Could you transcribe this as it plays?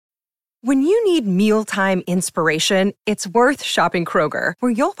When you need mealtime inspiration, it's worth shopping Kroger,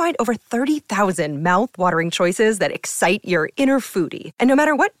 where you'll find over 30,000 mouth-watering choices that excite your inner foodie. And no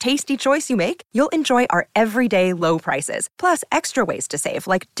matter what tasty choice you make, you'll enjoy our everyday low prices, plus extra ways to save,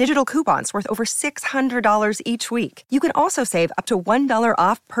 like digital coupons worth over $600 each week. You can also save up to $1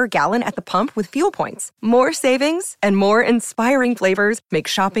 off per gallon at the pump with fuel points. More savings and more inspiring flavors make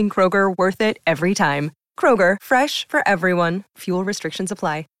shopping Kroger worth it every time. Kroger, fresh for everyone. Fuel restrictions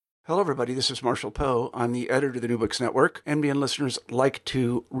apply. Hello, everybody. This is Marshall Poe. I'm the editor of the New Books Network. NBN listeners like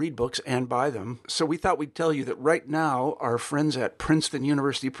to read books and buy them. So we thought we'd tell you that right now, our friends at Princeton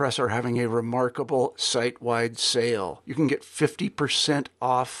University Press are having a remarkable site-wide sale. You can get 50%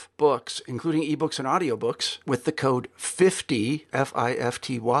 off books, including ebooks and audiobooks, with the code 50,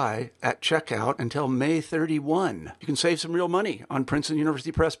 F-I-F-T-Y, at checkout until May 31. You can save some real money on Princeton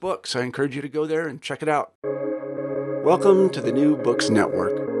University Press books. I encourage you to go there and check it out. Welcome to the New Books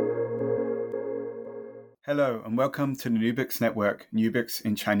Network. Hello and welcome to the New Books Network, New Books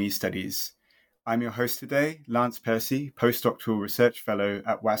in Chinese Studies. I'm your host today, Lance Percy, Postdoctoral Research Fellow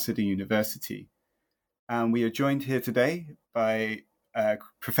at Waseda University. And we are joined here today by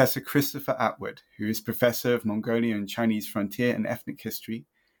Professor Christopher Atwood, who is Professor of Mongolian and Chinese Frontier and Ethnic History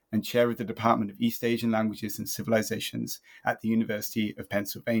and Chair of the Department of East Asian Languages and Civilizations at the University of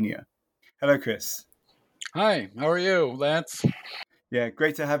Pennsylvania. Hello, Chris. Hi, how are you, Lance? Yeah,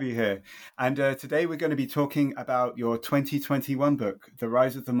 great to have you here. And today we're going to be talking about your 2021 book, The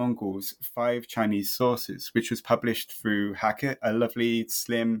Rise of the Mongols, 5 Chinese Sources, which was published through Hackett, a lovely,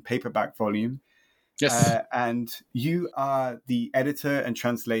 slim paperback volume. Yes. And you are the editor and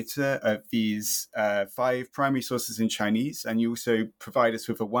translator of these 5 primary sources in Chinese. And you also provide us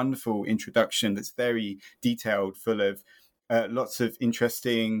with a wonderful introduction that's very detailed, full of lots of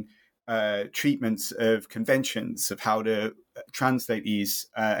interesting treatments of conventions of how to translate these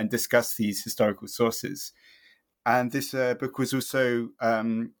and discuss these historical sources. And this book was also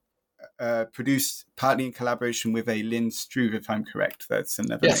produced partly in collaboration with a Lynn Struve, if I'm correct. That's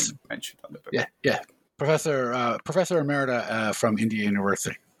another name mentioned on the book. Yeah. Professor Emerita from Indiana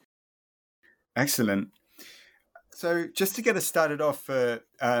University. Excellent. So just to get us started off, I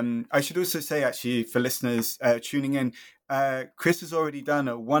should also say, actually, for listeners tuning in, Chris has already done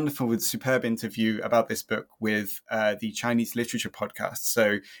a wonderful, superb interview about this book with the Chinese Literature Podcast.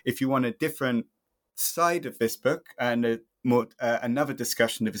 So if you want a different side of this book and another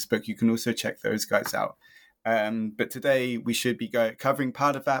discussion of this book, you can also check those guys out. But today we should be covering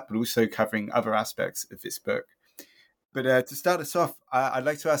part of that, but also covering other aspects of this book. But to start us off, I'd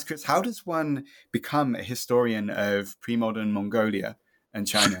like to ask Chris, how does one become a historian of pre-modern Mongolia and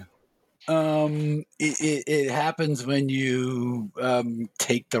China? It happens when you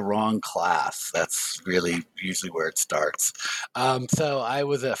take the wrong class. That's really usually where it starts. So I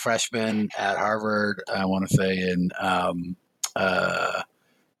was a freshman at Harvard, I want to say in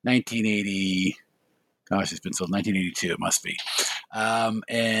 1980. Gosh, it's been so 1982, it must be.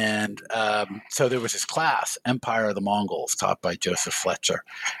 So there was this class, Empire of the Mongols, taught by Joseph Fletcher.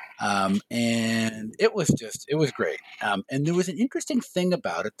 And it was great. And there was an interesting thing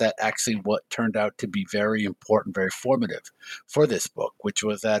about it that actually what turned out to be very important, very formative for this book, which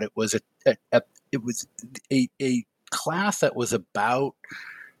was that it was a class that was about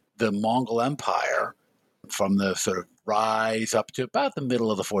the Mongol Empire from the sort of rise up to about the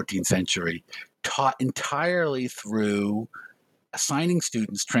middle of the 14th century, taught entirely through assigning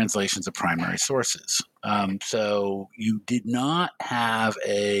students translations of primary sources. So you did not have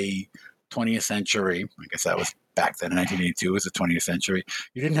a 20th century, I guess that was back then in 1982 was the 20th century.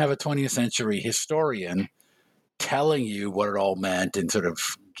 You didn't have a 20th century historian telling you what it all meant and sort of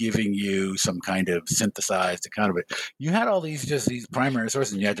giving you some kind of synthesized account of it. You had all these primary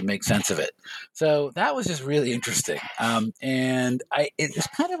sources and you had to make sense of it. So that was just really interesting. And it's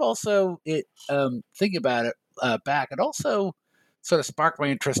kind of also, thinking about it back, it also sort of sparked my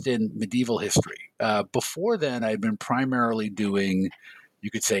interest in medieval history. Before then, I'd been primarily doing, you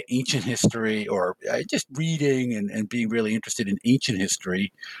could say, ancient history or just reading and being really interested in ancient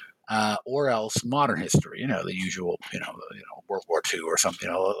history. Or else modern history, the usual, World War II or something,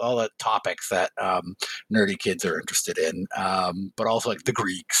 all the topics that nerdy kids are interested in, but also like the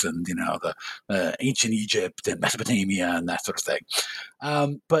Greeks and, the ancient Egypt and Mesopotamia and that sort of thing.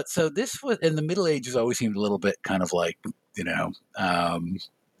 But so this was, in the Middle Ages, always seemed a little bit kind of like,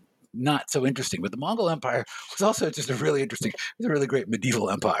 not so interesting. But the Mongol Empire was also just a really great medieval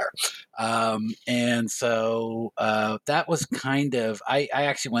empire. And so that was kind of, I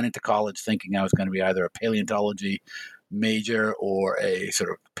actually went into college thinking I was going to be either a paleontology major or a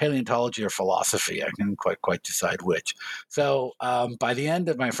sort of paleontology or philosophy. I couldn't quite decide which. So by the end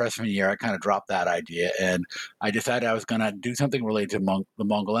of my freshman year, I kind of dropped that idea, and I decided I was going to do something related to the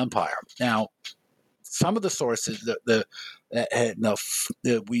Mongol Empire. Now, some of the sources,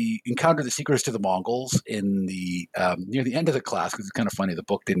 we encountered the secrets to the Mongols in the near the end of the class, because it's kind of funny. The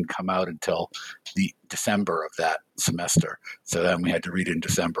book didn't come out until the December of that semester, so then we had to read it in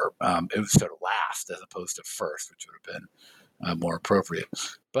December. It was sort of last as opposed to first, which would have been more appropriate.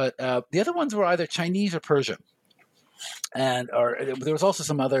 But the other ones were either Chinese or Persian. Or there was also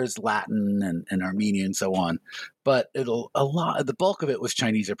some others, Latin and Armenian and so on, but the bulk of it was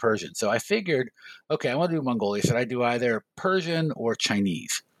Chinese or Persian. So I figured, okay, I want to do Mongolia. Should I do either Persian or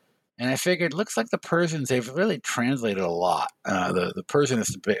Chinese? And I figured, looks like the Persians, they've really translated a lot. The Persian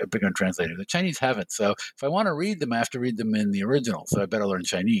is a big one translated. The Chinese haven't. So if I want to read them, I have to read them in the original. So I better learn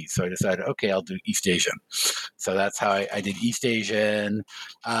Chinese. So I decided, okay, I'll do East Asian. So that's how I did East Asian.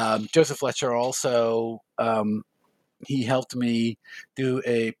 Joseph Fletcher also... he helped me do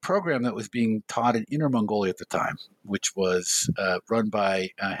a program that was being taught in Inner Mongolia at the time, which was run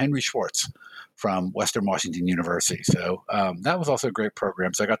by Henry Schwartz from Western Washington University. So that was also a great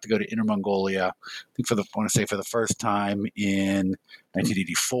program. So I got to go to Inner Mongolia, I think for the first time in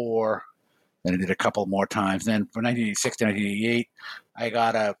 1984. Then I did a couple more times. Then from 1986 to 1988, I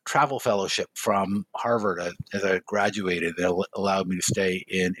got a travel fellowship from Harvard as I graduated that allowed me to stay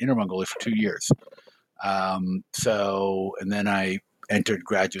in Inner Mongolia for 2 years. And then I entered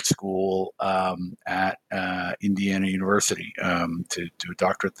graduate school at Indiana University to do a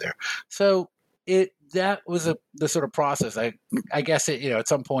doctorate there. So that was the sort of process. I guess at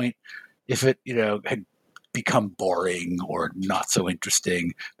some point, if it had become boring or not so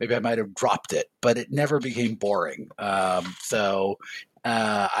interesting, maybe I might have dropped it, but it never became boring. I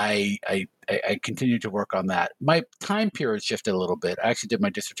continued to work on that. My time period shifted a little bit. I actually did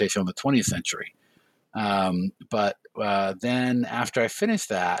my dissertation on the 20th century. But then after I finished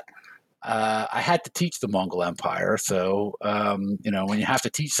that, I had to teach the Mongol Empire. So, when you have to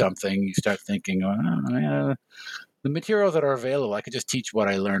teach something, you start thinking, the materials that are available, I could just teach what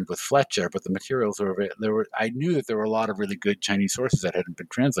I learned with Fletcher, but the materials I knew that there were a lot of really good Chinese sources that hadn't been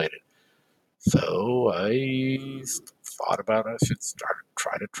translated. So I thought about I should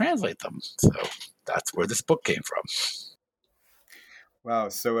try to translate them. So that's where this book came from. Wow.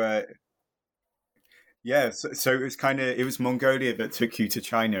 So, so it was Mongolia that took you to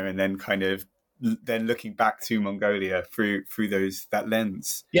China, and then then looking back to Mongolia through that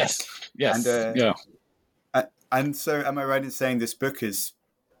lens. Yes. And, yeah. And so, am I right in saying this book is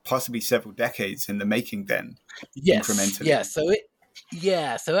possibly several decades in the making? Then, yes, incrementally.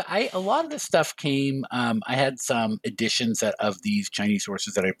 Yeah. So a lot of this stuff came. I had some editions of these Chinese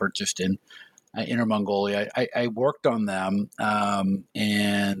sources that I purchased in Inner Mongolia. I worked on them,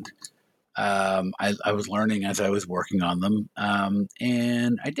 and I was learning as I was working on them,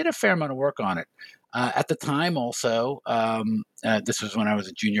 and I did a fair amount of work on it. At the time, also, this was when I was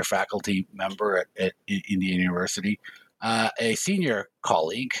a junior faculty member at Indiana University. A senior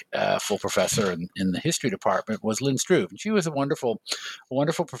colleague, full professor in the history department, was Lynn Struve. And she was a wonderful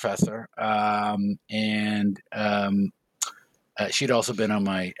professor, and she'd also been on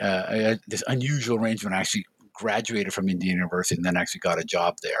my this unusual arrangement. I actually graduated from Indiana University and then actually got a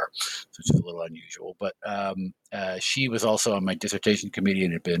job there, which is a little unusual. But she was also on my dissertation committee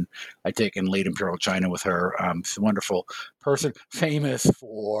and I'd taken late imperial China with her. She's a wonderful person, famous in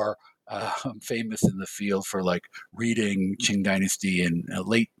the field for like reading Qing Dynasty and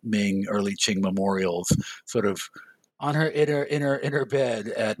late Ming, early Qing memorials, sort of on her in her bed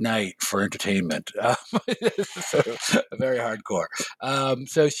at night for entertainment. So very hardcore.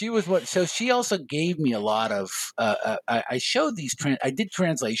 So she also gave me a lot of. I showed these. I did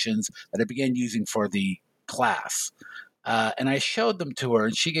translations that I began using for the class, and I showed them to her,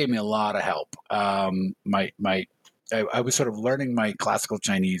 and she gave me a lot of help. I was sort of learning my classical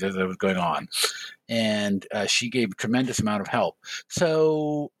Chinese as I was going on, and she gave a tremendous amount of help.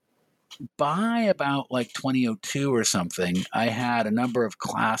 So by about like 2002 or something, I had a number of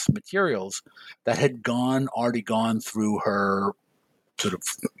class materials that had already gone through her sort of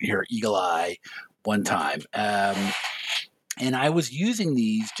her eagle eye one time. And I was using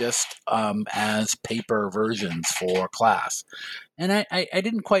these just as paper versions for class. And I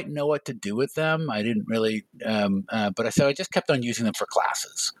didn't quite know what to do with them. I didn't really, so I just kept on using them for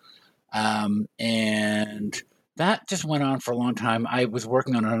classes. And that just went on for a long time. I was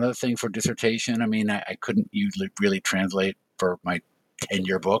working on another thing for dissertation. I mean, I couldn't usually really translate for my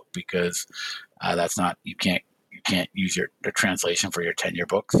tenure book because that's not, you can't use the translation for your tenure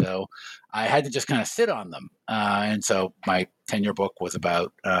book. So I had to just kind of sit on them. And so my tenure book was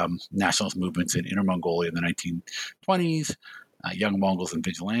about nationalist movements in Inner Mongolia in the 1920s, young Mongols and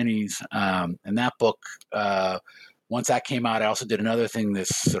vigilantes. And that book, once that came out, I also did another thing, this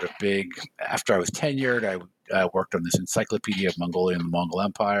sort of big, after I was tenured, I worked on this Encyclopedia of Mongolia and the Mongol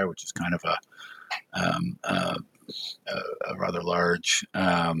Empire, which is kind of a rather large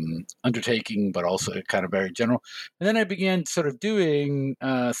undertaking, but also kind of very general. And then I began sort of doing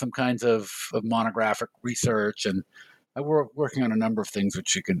some kinds of monographic research, and I working on a number of things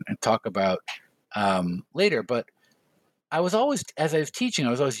which you can talk about later. But I was always, as I was teaching,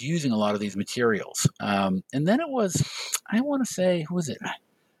 I was always using a lot of these materials. And then it was, I want to say, who was it?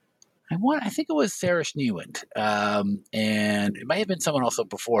 I think it was Sarah Schneewand, and it might have been someone also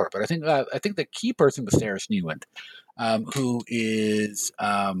before, but I think the key person was Sarah Schneewand, who is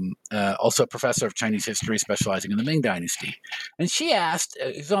also a professor of Chinese history, specializing in the Ming Dynasty. And she asked,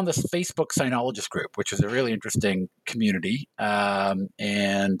 it was on this Facebook Sinologist group, which was a really interesting community,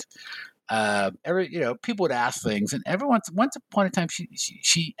 and people would ask things, and once upon a time,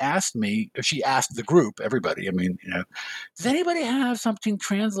 she asked me, or she asked the group, everybody. I mean, does anybody have something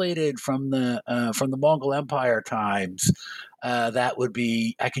translated from the Mongol Empire times that would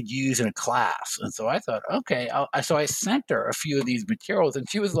be I could use in a class? And so I thought, okay, so I sent her a few of these materials, and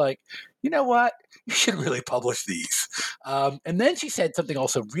she was like, you know what, you should really publish these. And then she said something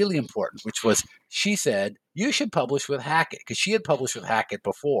also really important, which was, she said, you should publish with Hackett, because she had published with Hackett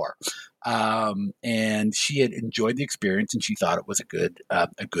before. And she had enjoyed the experience, and she thought it was a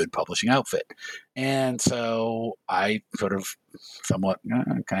good publishing outfit. And so I sort of somewhat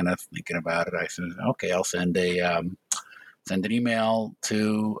kind of thinking about it, I said, okay, I'll send an email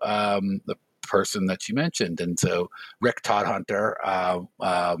to the person that you mentioned. And so Rick Todhunter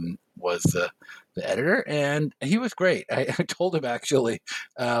was the editor, and he was great. I told him, actually,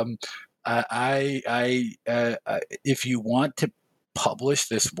 if you want to publish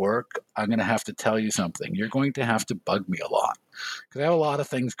this work, I'm going to have to tell you something. You're going to have to bug me a lot, because I have a lot of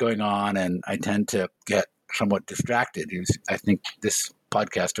things going on, and I tend to get somewhat distracted. I think this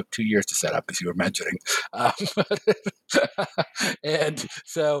podcast took 2 years to set up, as you were mentioning. And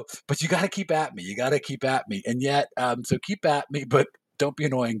so, but you got to keep at me. And yet, so keep at me, but don't be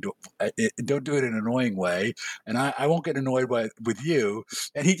annoying. Don't do it in an annoying way. And I won't get annoyed with you.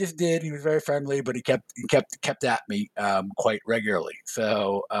 And he just did. He was very friendly, but he kept at me quite regularly.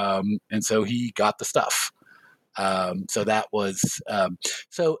 So and so he got the stuff. So that was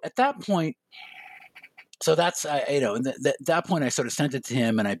so at that point. So that's and at that point I sort of sent it to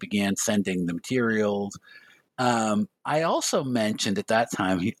him, and I began sending the materials. I also mentioned at that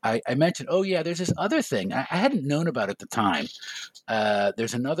time, I mentioned, oh yeah, there's this other thing I hadn't known about at the time.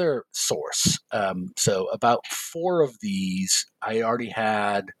 There's another source. So about 4 of these, I already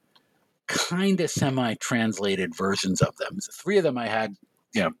had kind of semi-translated versions of them. So 3 of them I had,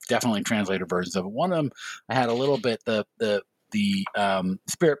 definitely translated versions of. One of them I had a little bit the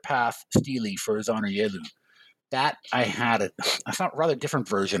Spirit Path Stele for His Honor Yelu. That I had I found a rather different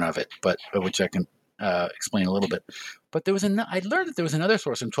version of it, but which I can explain a little bit. But I learned that there was another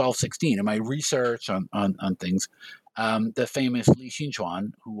source in 1216 in my research on things. The famous Li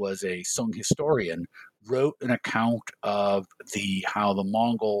Xinchuan, who was a Song historian, wrote an account of how the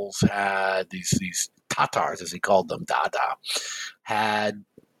Mongols had these Tatars, as he called them, Dada, had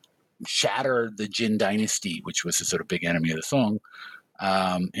shattered the Jin dynasty, which was a sort of big enemy of the Song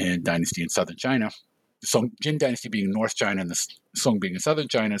and dynasty in southern China. The Jin dynasty being in North China and the Song being in southern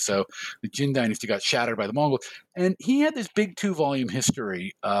China. So the Jin dynasty got shattered by the Mongols. And he had this big 2-volume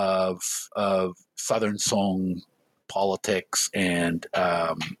history of southern Song politics and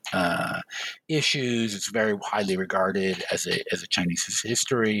issues. It's very highly regarded as a Chinese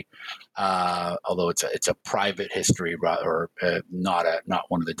history, although it's a private history or not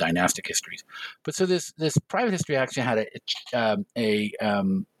one of the dynastic histories. But so this private history actually had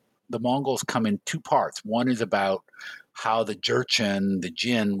the Mongols come in 2 parts. One is about how the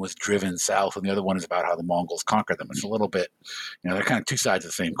Jin, was driven south, and the other one is about how the Mongols conquered them. It's a little bit, they're kind of 2 sides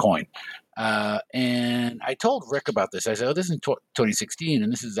of the same coin. And I told Rick about this. I said, this is 2016,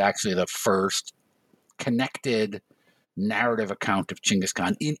 and this is actually the first connected narrative account of Genghis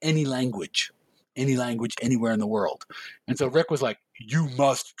Khan in any language anywhere in the world. And so Rick was like, you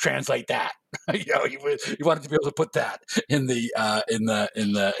must translate that. He wanted to be able to put that in the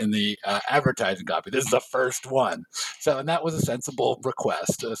advertising copy. This is the first one. So, and that was a sensible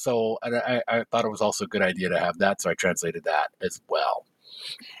request. So I thought it was also a good idea to have that. So I translated that as well.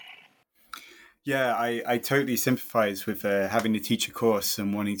 Yeah, I totally sympathize with having to teach a course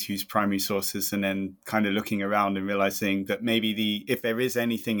and wanting to use primary sources and then kind of looking around and realizing that maybe if there is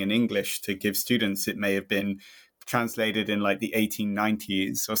anything in English to give students, it may have been translated in like the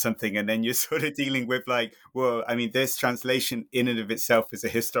 1890s or something. And then you're sort of dealing with like, well, I mean, this translation in and of itself is a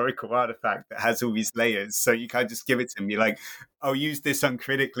historical artifact that has all these layers. So you can't just give it to them. You're like, I'll use this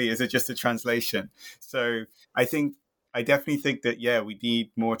uncritically as just a translation. So I think I definitely think that, yeah, we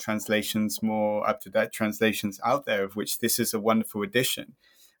need more translations, more up-to-date translations out there, of which this is a wonderful addition.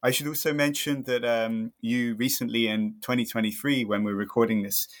 I should also mention that you recently in 2023, when we're recording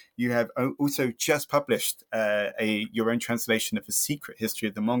this, you have also just published your own translation of A Secret History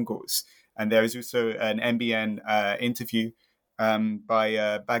of the Mongols. And there is also an MBN interview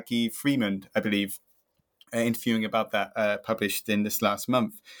by Baggy Freeman, I believe, interviewing about that published in this last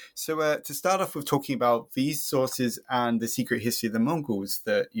month. So to start off with talking about these sources and The Secret History of the Mongols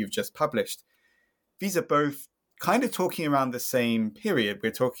that you've just published, these are both kind of talking around the same period.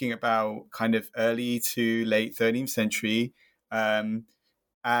 We're talking about kind of early to late 13th century and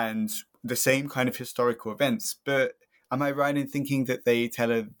the same kind of historical events. But am I right in thinking that they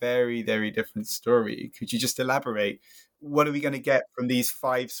tell a very, very different story? Could you just elaborate? What are we going to get from these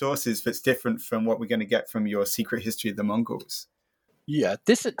 5 sources that's different from what we're going to get from your Secret History of the Mongols? Yeah,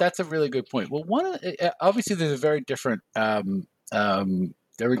 that's a really good point. Well, obviously there's a very different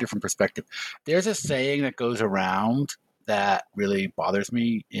perspective. There's a saying that goes around that really bothers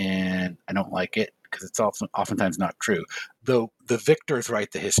me, and I don't like it because it's oftentimes not true. Though the victors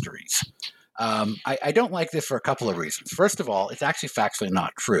write the histories. I don't like this for a couple of reasons. First of all, it's actually factually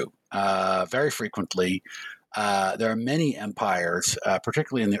not true. Very frequently, there are many empires,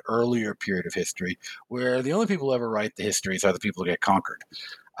 particularly in the earlier period of history, where the only people who ever write the histories are the people who get conquered.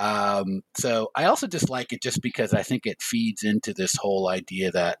 So I also dislike it just because I think it feeds into this whole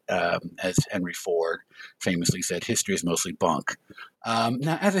idea that, as Henry Ford famously said, history is mostly bunk.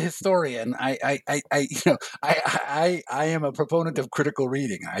 Now, as a historian, I am a proponent of critical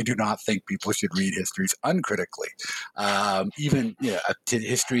reading. I do not think people should read histories uncritically. Even to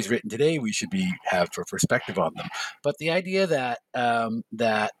histories written today, we should have a perspective on them. But the idea that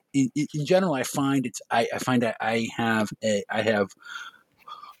that in general, I find that I have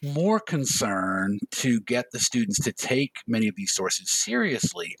more concern to get the students to take many of these sources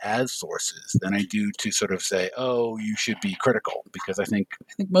seriously as sources than I do to sort of say, oh, you should be critical, because I think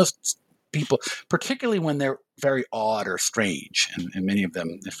most people, particularly when they're very odd or strange, and many of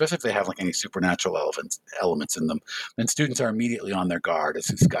them, especially if they have like any supernatural elements in them, then students are immediately on their guard. There's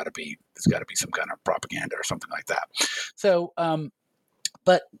got to be some kind of propaganda or something like that. So,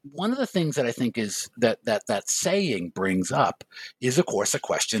 but one of the things that I think is that saying brings up is, of course, a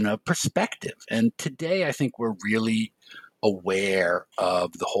question of perspective. And today, I think we're really aware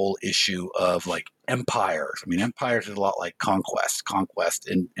of the whole issue of like empires. I mean, empires is a lot like conquest. Conquest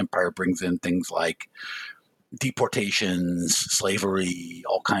and empire brings in things like deportations, slavery,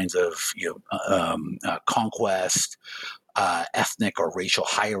 all kinds of conquest. Ethnic or racial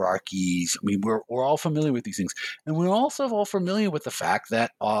hierarchies. I mean, we're all familiar with these things, and we're also all familiar with the fact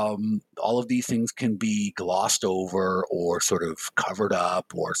that all of these things can be glossed over or sort of covered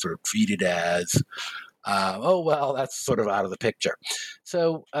up or sort of treated as, oh well, that's sort of out of the picture.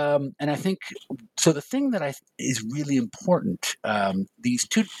 So, and I think so. The thing that is really important, these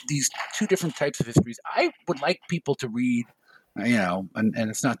two different types of histories, I would like people to read. And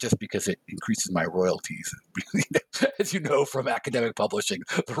it's not just because it increases my royalties. As you know from academic publishing,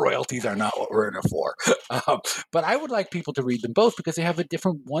 the royalties are not what we're in it for. But I would like people to read them both because they have a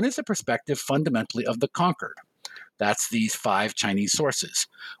different. One is a perspective fundamentally of the conquered. That's these 5 Chinese sources.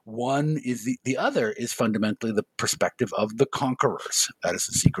 One is the other is fundamentally the perspective of the conquerors. That is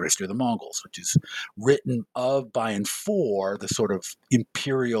The Secret History of the Mongols, which is written of, by, and for the sort of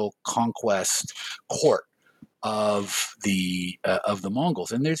imperial conquest court of the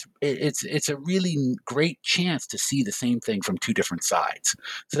Mongols, and it's a really great chance to see the same thing from 2 different sides.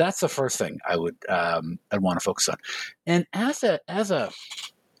 So that's the first thing I'd want to focus on. And so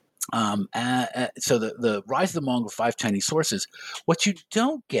the rise of the Mongols, 5 Chinese sources. What you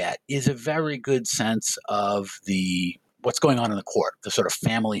don't get is a very good sense of what's going on in the court, the sort of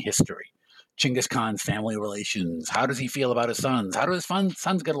family history. Genghis Khan's family relations. How does he feel about his sons? How do his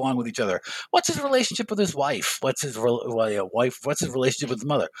sons get along with each other? What's his relationship with his wife? What's his wife? What's his relationship with his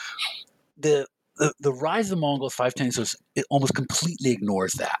mother? The rise of the Mongols, 5 Chinese sources, it almost completely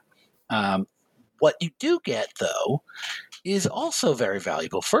ignores that. What you do get, though, is also very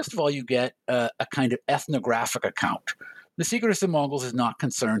valuable. First of all, you get a kind of ethnographic account. The Secret of the Mongols is not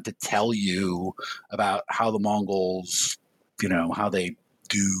concerned to tell you about how the Mongols, how they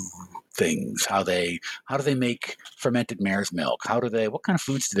do things. How do they make fermented mare's milk? What kind of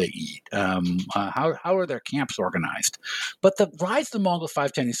foods do they eat? How are their camps organized? But the rise of the Mongols'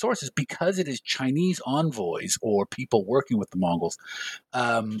 5 Chinese sources, because it is Chinese envoys or people working with the Mongols,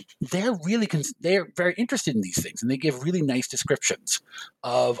 they're very interested in these things, and they give really nice descriptions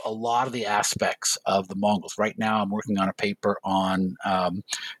of a lot of the aspects of the Mongols. Right now, I'm working on a paper on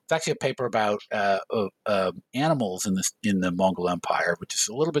it's actually a paper about animals in the Mongol Empire, which is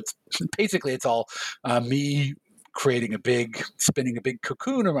a little bit basically it's all me spinning a big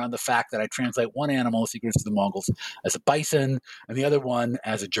cocoon around the fact that I translate one animal, Secrets of the Mongols, as a bison, and the other one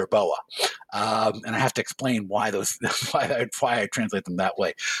as a jerboa, and I have to explain why I translate them that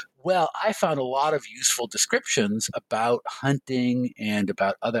way. Well, I found a lot of useful descriptions about hunting and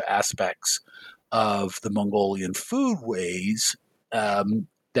about other aspects of the Mongolian foodways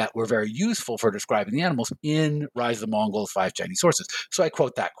that were very useful for describing the animals in Rise of the Mongols, 5 Chinese sources. So I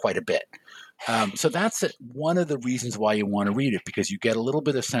quote that quite a bit. So that's one of the reasons why you want to read it, because you get a little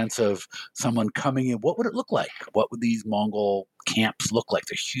bit of sense of someone coming in. What would it look like? What would these Mongol camps look like?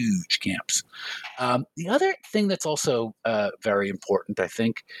 They're huge camps. The other thing that's also very important, I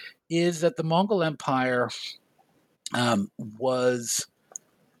think, is that the Mongol Empire was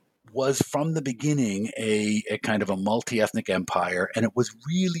from the beginning a kind of a multi-ethnic empire, and it was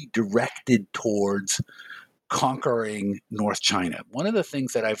really directed towards conquering North China. One of the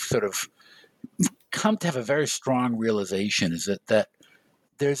things that I've sort of come to have a very strong realization is that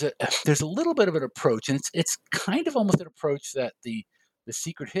there's a little bit of an approach, and it's kind of almost an approach that the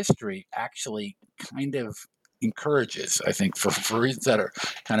secret history actually kind of encourages, I think, for reasons that are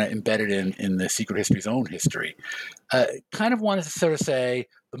kind of embedded in the secret history's own history. Kind of wanted to sort of say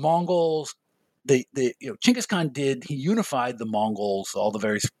the Mongols, Genghis Khan he unified the Mongols, all the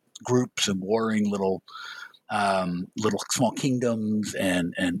various groups and warring little small kingdoms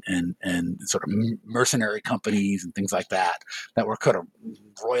and sort of mercenary companies and things like that were kind of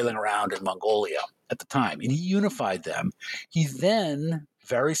roiling around in Mongolia at the time, and he unified them. He then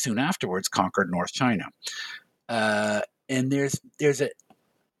very soon afterwards conquered North China, and there's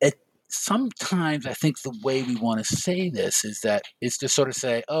sometimes I think the way we want to say this is to sort of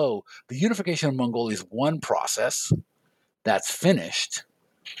say, oh, the unification of Mongolia is one process that's finished.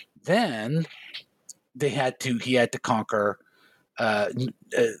 Then he had to conquer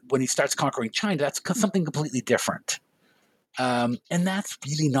when he starts conquering China. That's something completely different, and that's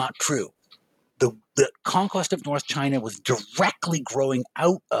really not true. The conquest of North China was directly growing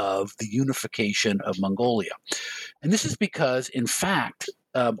out of the unification of Mongolia, and this is because, in fact,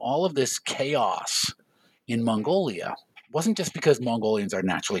 all of this chaos in Mongolia wasn't just because Mongolians are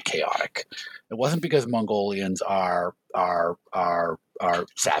naturally chaotic. It wasn't because Mongolians are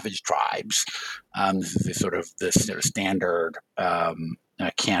savage tribes. This is sort of standard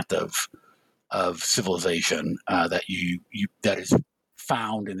cant of civilization that that is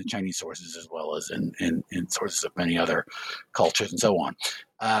found in the Chinese sources as well as in sources of many other cultures and so on.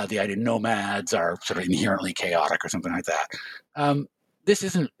 The idea nomads are sort of inherently chaotic or something like that. This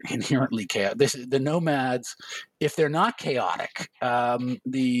isn't inherently chaotic. The nomads, if they're not chaotic,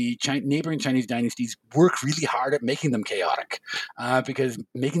 the neighboring Chinese dynasties work really hard at making them chaotic, because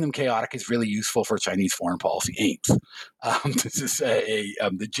making them chaotic is really useful for Chinese foreign policy aims. This is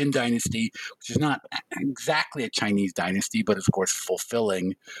the Jin dynasty, which is not exactly a Chinese dynasty, but is of course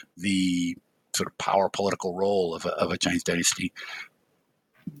fulfilling the sort of power political role of a Chinese dynasty,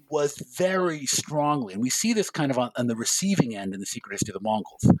 was very strongly, and we see this kind of on the receiving end in the secret history of the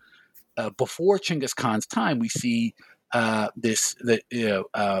Mongols. Before Genghis Khan's time, we see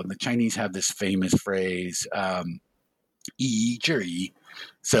the Chinese have this famous phrase, "yi zhi,"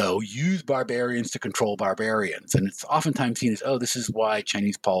 so use barbarians to control barbarians, and it's oftentimes seen as, oh, this is why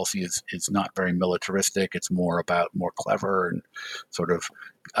Chinese policy is not very militaristic. It's more clever and sort of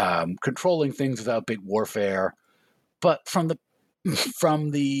controlling things without big warfare. But from the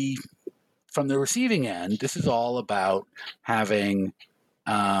receiving end, this is all about having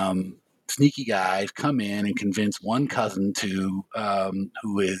sneaky guys come in and convince one cousin who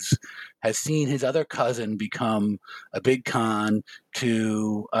has seen his other cousin become a big Khan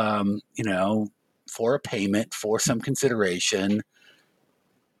to for a payment, for some consideration,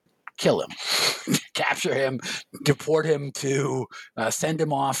 kill him, capture him, deport him to send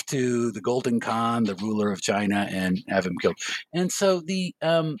him off to the Golden Khan, the ruler of China, and have him killed. And so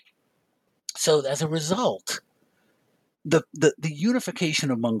so as a result, the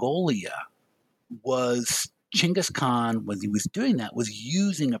unification of Mongolia was Genghis Khan, when he was doing that, was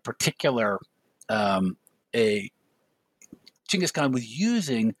using a particular Genghis Khan was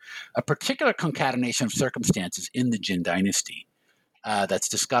using a particular concatenation of circumstances in the Jin dynasty. that's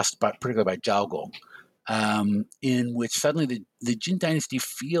discussed particularly by Zhao Gong, in which suddenly the Jin dynasty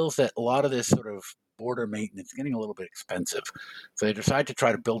feels that a lot of this sort of border maintenance is getting a little bit expensive. So they decide to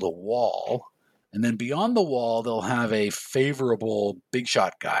try to build a wall. And then beyond the wall, they'll have a favorable big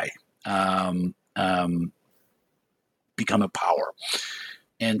shot guy become a power.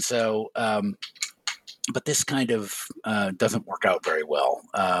 And so, but this kind of doesn't work out very well.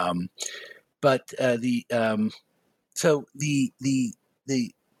 So the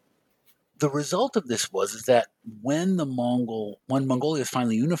result of this is that when Mongolia is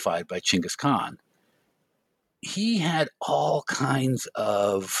finally unified by Chinggis Khan, he had all kinds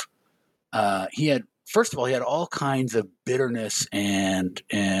of first of all, he had all kinds of bitterness and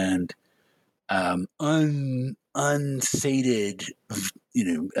unsated,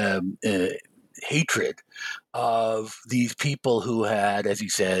 hatred of these people who had, as he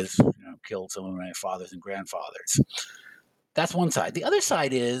says, killed some of my fathers and grandfathers. That's one side. The other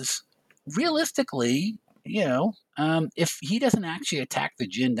side is, realistically, if he doesn't actually attack the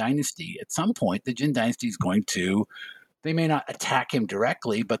Jin dynasty, at some point the Jin dynasty is going to. They may not attack him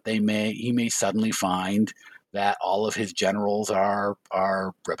directly, but he may suddenly find that all of his generals are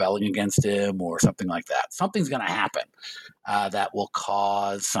rebelling against him or something like that. Something's going to happen that will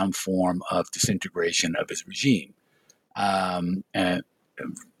cause some form of disintegration of his regime. And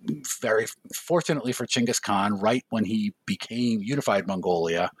very fortunately for Chinggis Khan, right when he became unified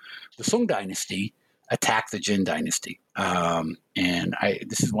Mongolia, the Sung dynasty attacked the Jin dynasty. And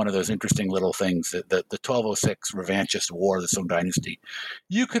this is one of those interesting little things that the 1206 revanchist war of the Sung dynasty,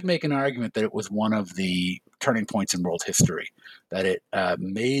 you could make an argument that it was one of the turning points in world history, that it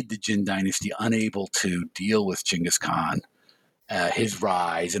made the Jin dynasty unable to deal with Chinggis Khan, his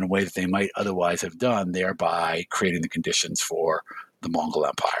rise in a way that they might otherwise have done, thereby creating the conditions for the Mongol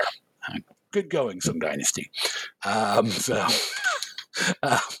Empire. Good going, Sung dynasty. What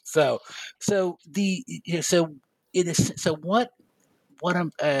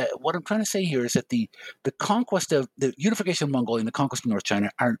I'm trying to say here is that the conquest of the unification of Mongolia and the conquest of North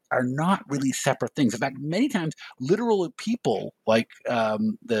China are not really separate things. In fact, many times literal people like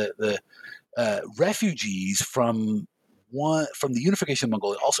the refugees from the unification of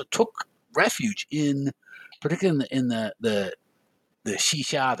Mongolia also took refuge particularly in the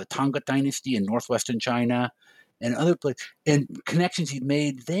Xixia, the Tangut dynasty in northwestern China, and other places, and connections he'd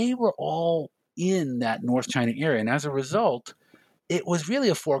made. They were all in that North China area, and as a result, it was really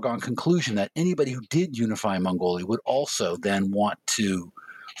a foregone conclusion that anybody who did unify Mongolia would also then want to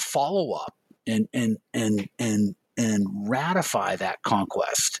follow up and ratify that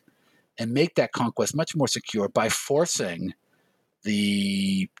conquest and make that conquest much more secure by forcing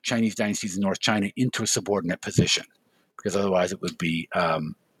the Chinese dynasties in North China into a subordinate position, because otherwise it would be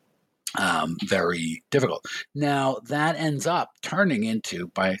very difficult. Now, that ends up turning into,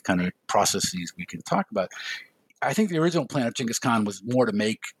 by kind of processes we can talk about, I think the original plan of Genghis Khan was more to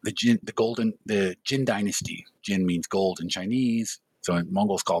make the Jin dynasty. Jin means gold in Chinese, so in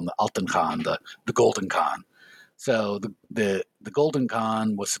Mongols call him the Altan Khan, the Golden Khan. So the Golden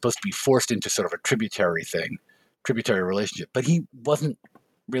Khan was supposed to be forced into sort of a tributary relationship, but he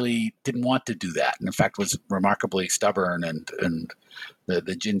didn't want to do that, and in fact was remarkably stubborn, and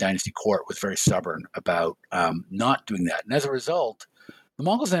the Jin dynasty court was very stubborn about not doing that, and as a result, the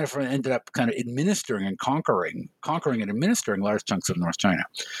Mongols ended up kind of administering and conquering and administering large chunks of North China.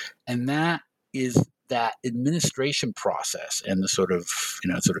 And that is that administration process and the sort of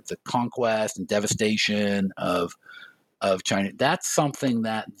the conquest and devastation of China. That's something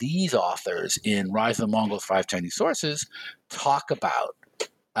that these authors in Rise of the Mongols, 5 Chinese Sources talk about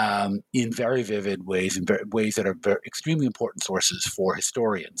in very vivid ways, in ways that are extremely important sources for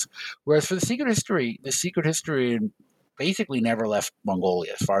historians. Whereas for the secret history basically never left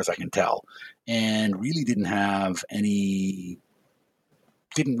Mongolia, as far as I can tell, and really didn't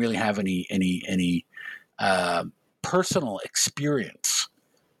really have any personal experience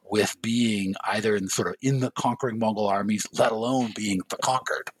with being either in the conquering Mongol armies, let alone being the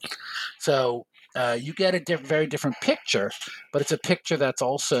conquered. So you get a very different picture, but it's a picture that's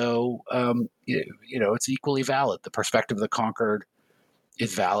also it's equally valid. The perspective of the conquered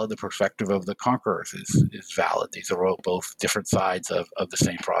is valid. The perspective of the conquerors is valid. These are both different sides of the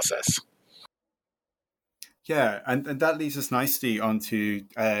same process. Yeah, and that leads us nicely onto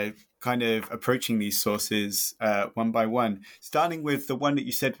kind of approaching these sources one by one, starting with the one that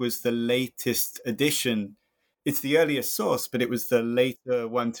you said was the latest edition. It's the earliest source, but it was the later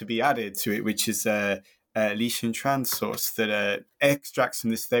one to be added to it, which is Li Xuntran's source that extracts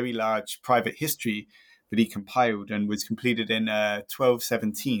from this very large private history that he compiled and was completed in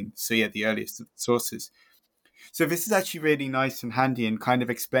 1217. So yeah, the earliest of the sources. So this is actually really nice and handy in kind of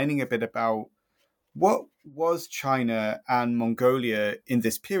explaining a bit about what was China and Mongolia in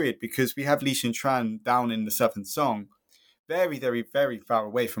this period, because we have Li Xintran down in the Southern Song, very, very, very far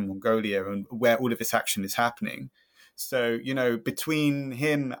away from Mongolia and where all of this action is happening. So, between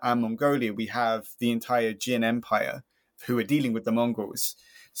him and Mongolia, we have the entire Jin Empire who are dealing with the Mongols.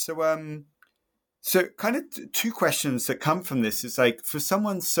 So kind of two questions that come from this is like, for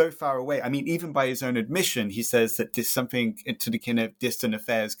someone so far away, I mean, even by his own admission, he says that this something to the kin of distant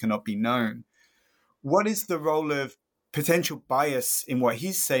affairs cannot be known. What is the role of potential bias in what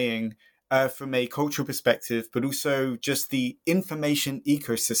he's saying from a cultural perspective, but also just the information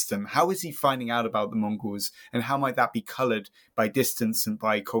ecosystem? How is he finding out about the Mongols, and how might that be colored by distance and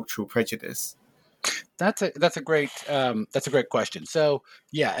by cultural prejudice? That's a great question. So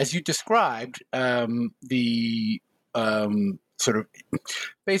yeah, as you described, the sort of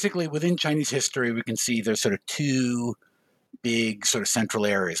basically within Chinese history, we can see there's sort of two big sort of central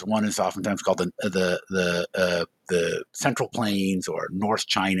areas. One is oftentimes called the Central Plains or North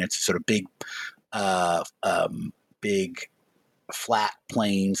China. It's sort of big flat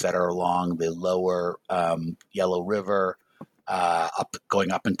plains that are along the lower Yellow River,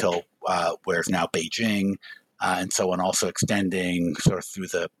 going up until where's now Beijing, and so on, also extending sort of through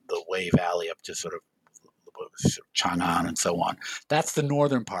the Wei Valley up to sort of Chang'an and so on. That's the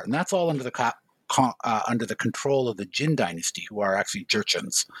northern part, and that's all under the control of the Jin dynasty, who are actually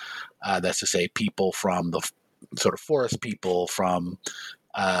Jurchens. That's to say, people from the sort of forest people from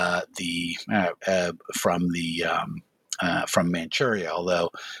Manchuria.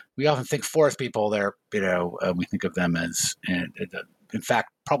 Although we often think forest people, we think of them as, in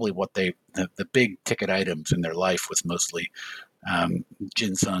fact, probably what the big ticket items in their life was mostly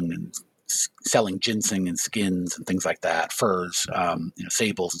ginseng and selling ginseng and skins and things like that, furs,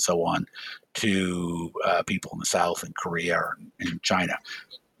 sables and so on, to people in the South and Korea and China.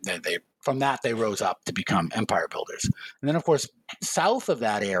 From that, they rose up to become empire builders. And then, of course, south of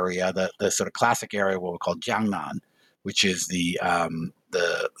that area, the sort of classic area, what we call Jiangnan, which is the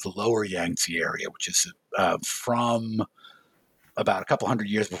lower Yangtze area, which is from about a couple hundred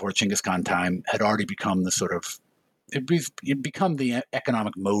years before Genghis Khan time, had already become the sort of it become the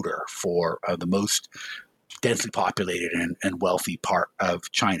economic motor for the most densely populated and wealthy part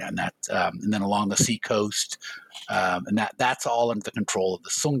of China, and that and then along the sea coast, and that's all under the control of the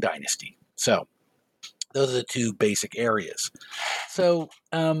Song dynasty. So those are the two basic areas. So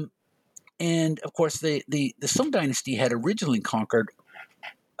and of course the Song dynasty had originally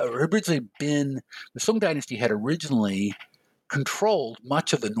controlled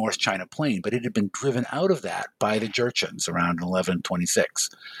much of the North China Plain, but it had been driven out of that by the Jurchens around 1126.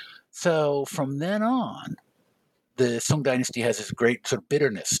 So from then on, the Song dynasty has this great sort of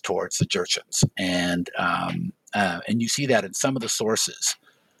bitterness towards the Jurchens, and you see that in some of the sources.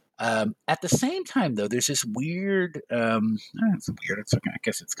 At the same time, though, there's this weird, I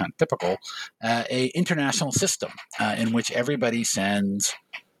guess it's kind of typical, a international system in which everybody sends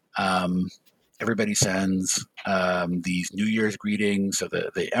these New Year's greetings. So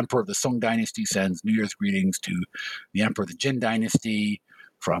the emperor of the Song dynasty sends New Year's greetings to the emperor of the Jin dynasty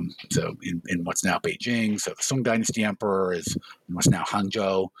in what's now Beijing. So the Song dynasty emperor is in what's now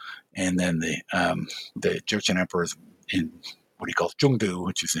Hangzhou, and then the Jurchen emperor is in what he calls Zhongdu,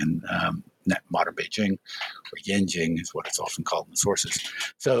 which is in modern Beijing, or Yanjing is what it's often called in the sources.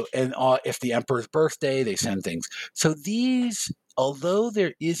 So, and if the emperor's birthday, they send things. So these, although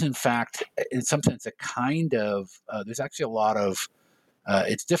there is in fact, in some sense, a kind of, there's actually a lot of,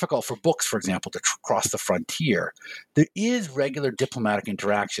 it's difficult for books, for example, to cross the frontier. There is regular diplomatic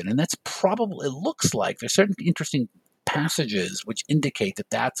interaction, and that's probably, it looks like there's certain interesting passages which indicate that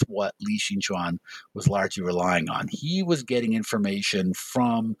that's what Li Xintran was largely relying on. He was getting information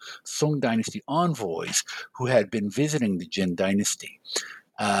from Song dynasty envoys who had been visiting the Jin dynasty.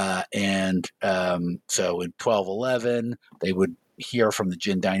 So in 1211, they would hear from the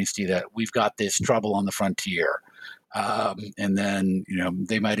Jin dynasty that we've got this trouble on the frontier. And then,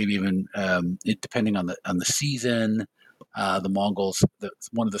 they might have even, depending on the season, the Mongols,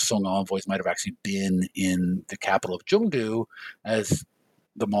 one of the Song envoys might have actually been in the capital of Zhongdu as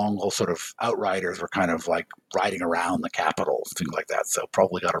the Mongol sort of outriders were kind of like riding around the capital, things like that. So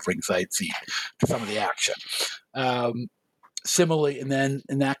probably got a ringside seat to some of the action. Similarly, and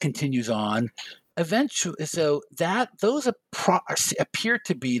that continues on. Eventually, so those appear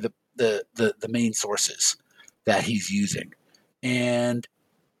to be the main sources that he's using, and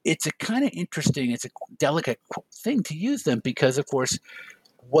it's a kind of interesting, it's a delicate thing to use them because, of course,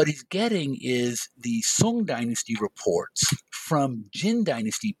 what he's getting is the Song dynasty reports from Jin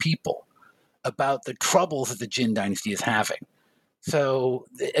dynasty people about the troubles that the Jin dynasty is having. So,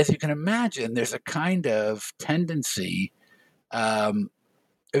 as you can imagine, there's a kind of tendency.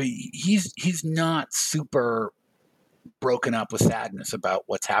 He's not super broken up with sadness about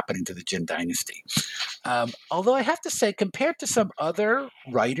what's happening to the Jin dynasty. Although I have to say, compared to some other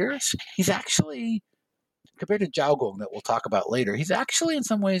writers, he's actually, compared to Zhao Gong that we'll talk about later, he's actually in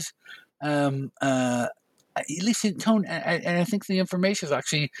some ways, at least in tone, and I think the information is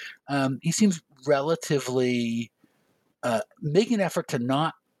actually, he seems relatively making an effort to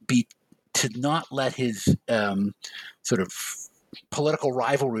not let his sort of political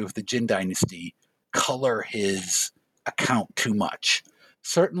rivalry with the Jin dynasty color his account too much.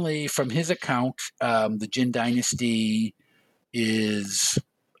 Certainly, from his account, the Jin dynasty is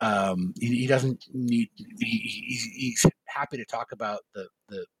he doesn't need. He's happy to talk about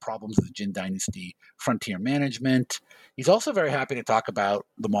the problems of the Jin dynasty frontier management. He's also very happy to talk about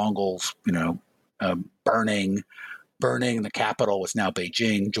the Mongols, burning the capital, was now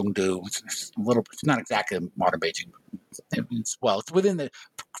Beijing, Zhongdu. It's not exactly modern Beijing. It's within the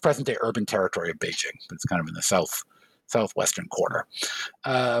present day urban territory of Beijing, but it's kind of in the southwestern corner.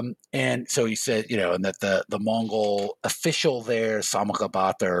 And so he said, and that the Mongol official there,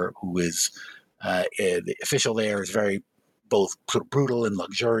 Samakhabatar, who is the official there, is very both sort of brutal and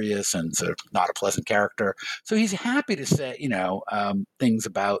luxurious and sort of not a pleasant character. So he's happy to say, things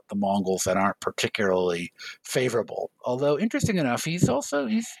about the Mongols that aren't particularly favorable. Although, interesting enough, he's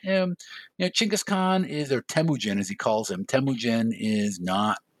Chinggis Khan is, or Temujin as he calls him, Temujin is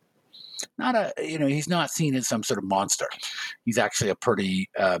not he's not seen as some sort of monster. He's actually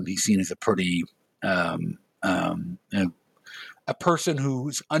he's seen as a pretty, a person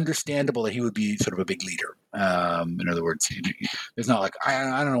who's understandable that he would be sort of a big leader. In other words, there's not like,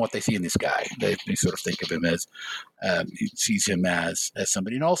 I don't know what they see in this guy. They sort of think of him as, he sees him as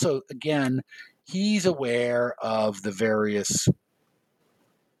somebody. And also, again, he's aware of the various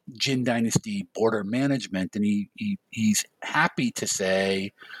Jin dynasty border management, and he's happy to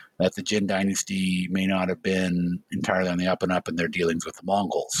say that the Jin dynasty may not have been entirely on the up and up in their dealings with the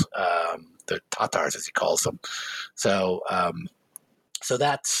Mongols, the Tatars as he calls them. So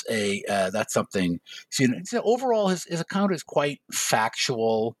that's something. So overall, his account is quite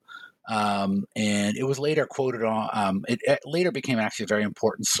factual, and it was later quoted on. It later became actually a very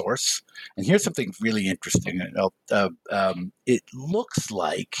important source. And here's something really interesting. It looks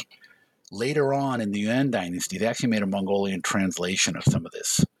like later on in the Yuan dynasty, they actually made a Mongolian translation of some of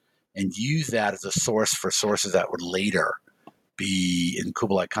this and used that as a source for sources that would later be, in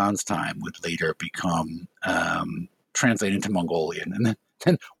Kublai Khan's time, would later become translated into Mongolian, and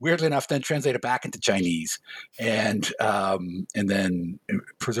then weirdly enough, then translated back into Chinese, and then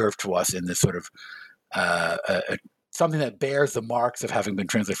preserved to us in this sort of something that bears the marks of having been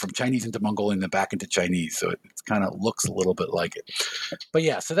translated from Chinese into Mongolian and then back into Chinese. So it kind of looks a little bit like it. But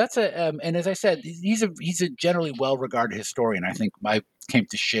yeah, so that's and as I said, he's a generally well-regarded historian. I think I came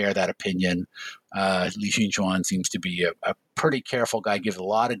to share that opinion. Li Xunchuan seems to be a pretty careful guy, gives a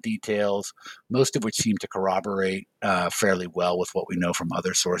lot of details, most of which seem to corroborate fairly well with what we know from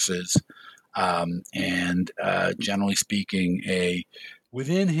other sources. And generally speaking,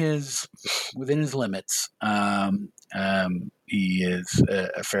 within his limits, he is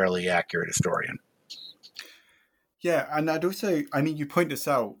a fairly accurate historian. Yeah, and I'd also, you point this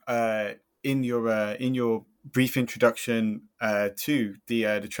out in your brief introduction to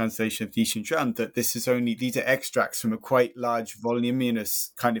the translation of Li Xunchuan, that these are extracts from a quite large,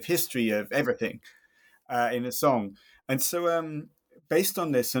 voluminous kind of history of everything in a song. And so, based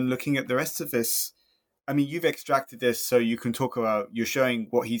on this and looking at the rest of this, you've extracted this so you can talk about, you're showing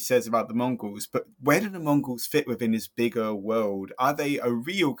what he says about the Mongols, but where do the Mongols fit within his bigger world? Are they a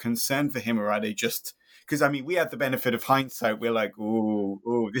real concern for him, or are they just, because we had the benefit of hindsight. We're like,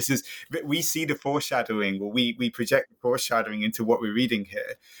 we see the foreshadowing, or we project the foreshadowing into what we're reading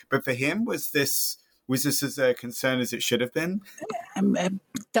here. But for him, was this as a concern as it should have been? It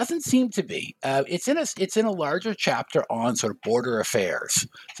doesn't seem to be. It's in a larger chapter on sort of border affairs.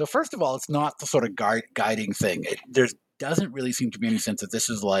 So first of all, it's not the sort of guiding thing. There doesn't really seem to be any sense that this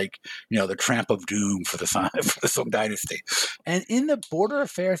is like, the tramp of doom for the Song dynasty. And in the border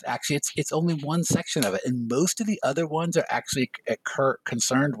affairs, actually, it's only one section of it, and most of the other ones are actually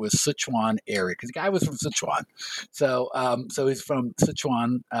concerned with Sichuan area, because the guy was from Sichuan. So he's from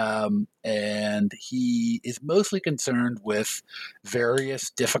Sichuan, and he is mostly concerned with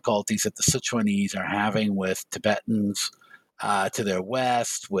various difficulties that the Sichuanese are having with Tibetans to their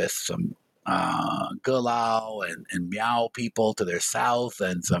west, with some Gulao and Miao people to their south,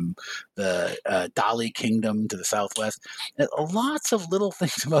 and the Dali kingdom to the southwest. And lots of little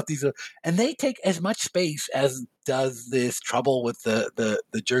things about these, and they take as much space as does this trouble with the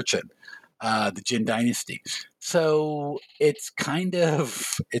Jurchen, the Jin dynasty. So it's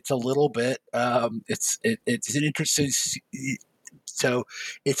a little bit it's an interesting. So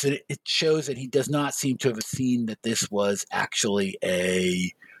it shows that he does not seem to have seen that this was actually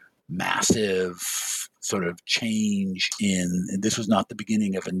a massive sort of change this was not the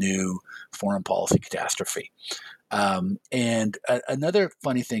beginning of a new foreign policy catastrophe. And another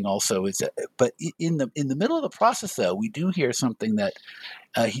funny thing also is that, but in the middle of the process, though, we do hear something that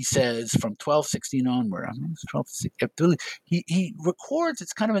he says from 1216 onward. I mean, 1216, he records.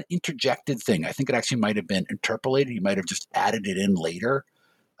 It's kind of an interjected thing. I think it actually might have been interpolated. He might have just added it in later.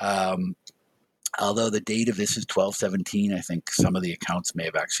 Although the date of this is 1217, I think some of the accounts may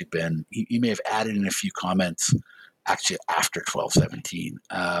have actually been, he may have added in a few comments actually after 1217.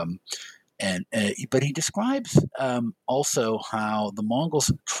 But he describes also how the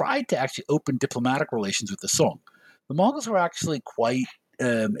Mongols tried to actually open diplomatic relations with the Song. The Mongols were actually quite,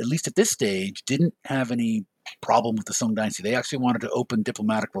 at least at this stage, didn't have any problem with the Song dynasty. They actually wanted to open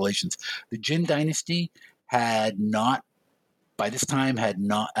diplomatic relations. The Jin dynasty had not, by this time, had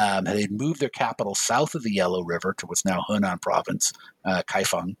moved their capital south of the Yellow River to what's now Henan province,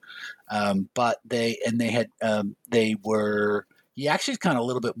 Kaifeng. He actually is kind of a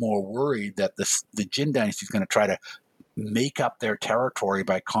little bit more worried that the Jin dynasty is going to try to make up their territory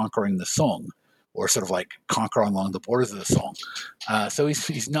by conquering the Song, or sort of like conquer along the borders of the Song. So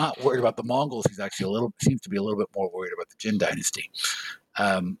he's not worried about the Mongols. He's actually seems to be a little bit more worried about the Jin dynasty.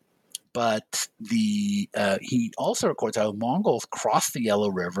 But he also records how Mongols crossed the Yellow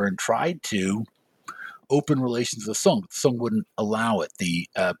River and tried to open relations with the Song. The Song wouldn't allow it.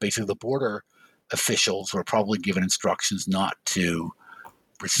 Basically the border officials were probably given instructions not to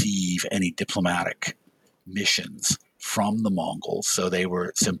receive any diplomatic missions from the Mongols, so they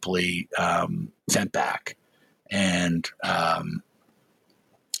were simply sent back. And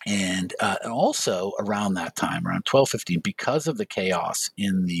also around that time, around 1215, because of the chaos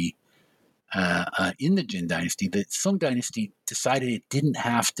in the Jin dynasty, the Song dynasty decided it didn't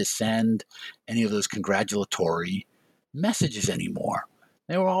have to send any of those congratulatory messages anymore.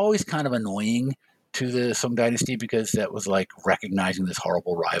 They were always kind of annoying to the Song dynasty because that was like recognizing this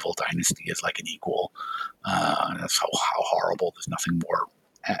horrible rival dynasty as like an equal. That's how horrible. There's nothing more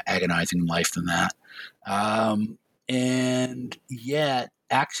agonizing in life than that. And yet,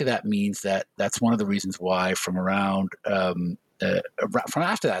 actually, that means that's one of the reasons why from after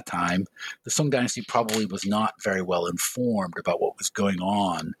that time, the Song dynasty probably was not very well informed about what was going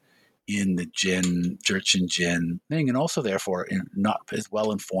on in the Jurchen Jin thing, and also therefore not as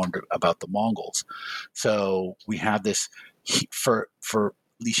well informed about the Mongols. So we have this for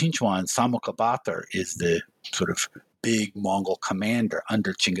Li Xinchuan, Samukha Batar is the sort of big Mongol commander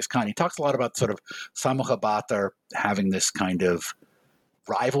under Chinggis Khan. He talks a lot about sort of Samukha Batar having this kind of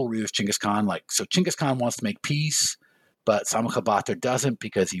rivalry with Chinggis Khan. So Chinggis Khan wants to make peace, but Samukha Batar doesn't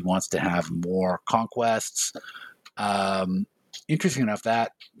because he wants to have more conquests. Interesting enough,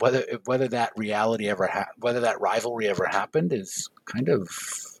 that whether that rivalry ever happened is kind of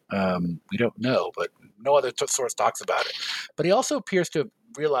we don't know, but no other source talks about it. But he also appears to have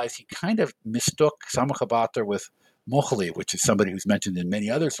realized he kind of mistook Samukha Batar with Moghli, which is somebody who's mentioned in many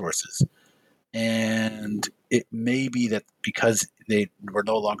other sources. And it may be that because they were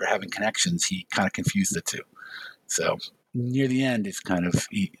no longer having connections, he kind of confused the two. So near the end, it's kind of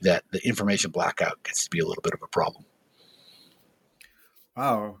that the information blackout gets to be a little bit of a problem.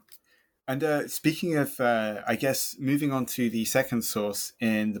 Wow. And speaking of, I guess, moving on to the second source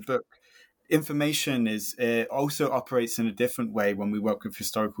in the book, information also operates in a different way when we work with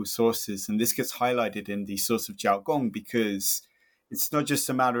historical sources. And this gets highlighted in the source of Jiaogong because it's not just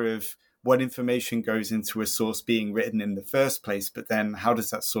a matter of what information goes into a source being written in the first place, but then how does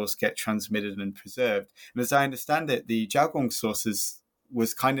that source get transmitted and preserved? And as I understand it, the Jiaogong sources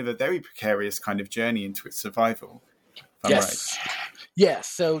was kind of a very precarious kind of journey into its survival. Yes. Right. Yes.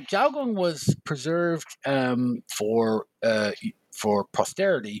 So Jiaogong was preserved for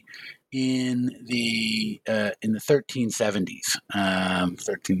posterity in the 1370s,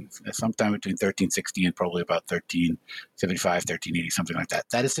 sometime between 1360 and probably about 1375, 1380, something like that.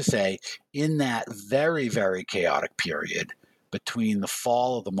 That is to say, in that very, very chaotic period between the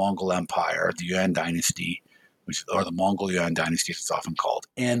fall of the Mongol Empire, the Yuan dynasty, or the Mongol Yuan dynasty, as it's often called,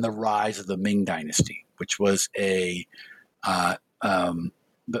 and the rise of the Ming dynasty, which was the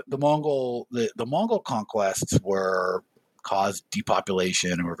Mongol conquests were caused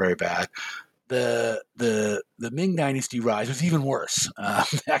depopulation and were very bad. The Ming Dynasty rise was even worse.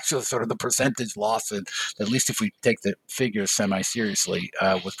 Actually, sort of the percentage loss, at least if we take the figures semi-seriously,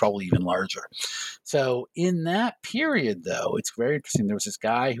 was probably even larger. So in that period, though, it's very interesting. There was this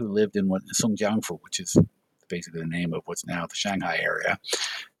guy who lived in Songjiangfu, which is basically the name of what's now the Shanghai area.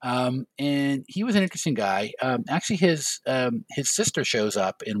 And he was an interesting guy. Actually, his sister shows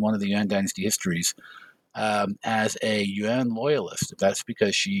up in one of the Yuan Dynasty histories as a Yuan loyalist. That's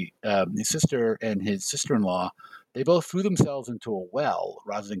because his sister and his sister-in-law, they both threw themselves into a well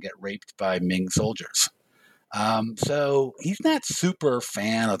rather than get raped by Ming soldiers. So he's not super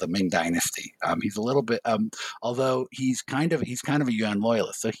fan of the Ming Dynasty. He's a little bit, although he's kind of a Yuan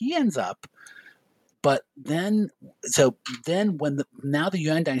loyalist. So he ends up. But then when now the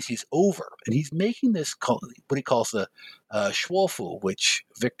Yuan Dynasty is over, and he's making this what he calls the Shuofu, which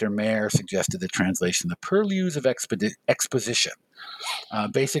Victor Mayer suggested the translation, the purlieus of exposition.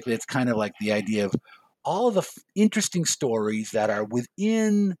 Basically, it's kind of like the idea of all of the interesting stories that are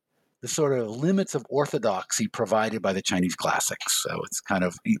within the sort of limits of orthodoxy provided by the Chinese classics. So it's kind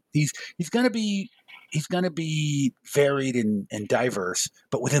of he's going to be varied and diverse,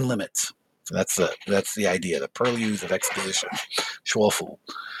 but within limits. So that's the idea, the purlieus of exposition, Shuofu.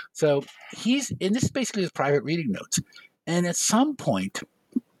 So and this is basically his private reading notes. And at some point,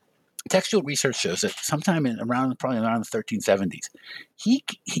 textual research shows that sometime probably around the 1370s, he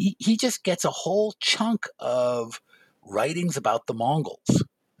just gets a whole chunk of writings about the Mongols.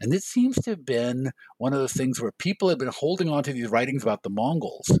 And this seems to have been one of those things where people had been holding on to these writings about the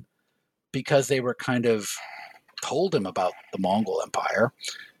Mongols because they were kind of told him about the Mongol Empire.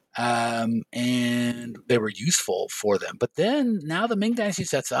 And they were useful for them. But then now the Ming Dynasty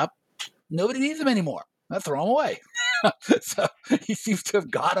sets up, nobody needs them anymore. They'll throw them away. So he seems to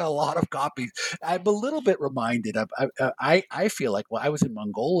have got a lot of copies. I'm a little bit reminded of, I feel like, I was in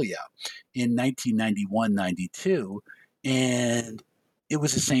Mongolia in 1991, 92, and it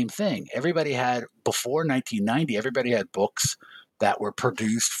was the same thing. Before 1990, everybody had books that were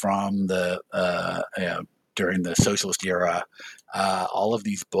produced from during the socialist era, all of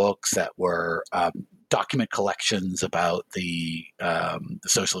these books that were document collections about the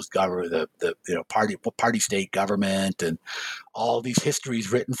socialist government, the party state government, and all these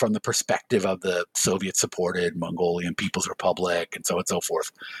histories written from the perspective of the Soviet-supported Mongolian People's Republic, and so on and so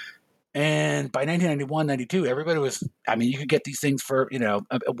forth. And by 1991, 92, everybody was, you could get these things for,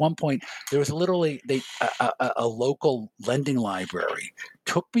 at one point, there was literally a local lending library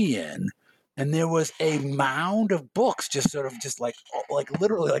took me in, and there was a mound of books just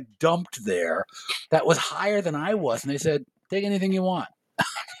literally dumped there that was higher than I was. And they said, take anything you want.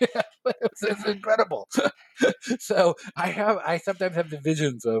 It's incredible. So I sometimes have the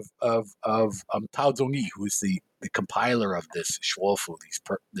visions of Tao Zongyi, who is the compiler of this Shuofu,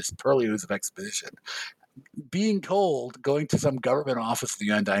 this purlieus of exposition, going to some government office of the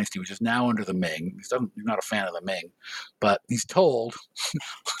Yuan Dynasty, which is now under the Ming. He's not a fan of the Ming, but he's told,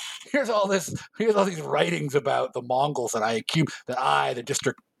 here's all these writings about the Mongols that the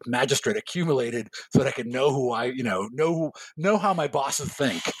district magistrate, accumulated so that I could know who know how my bosses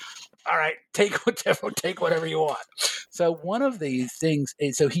think. All right, take whatever you want. So one of these things,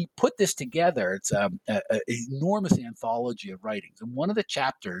 so he put this together. It's an enormous anthology of writings, and one of the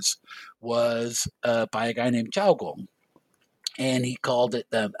chapters was by a guy named Zhao Gong, and he called it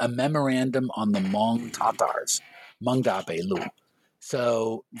a memorandum on the Hmong Tatars, Meng Da Bei Lu.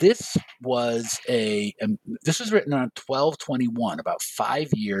 So this was written on 1221, about 5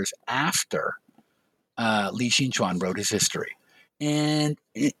 years after Li Xinchuan wrote his history. And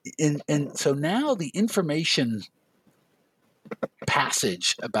so now the information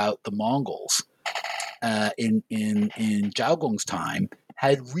passage about the Mongols in Zhao Gong's time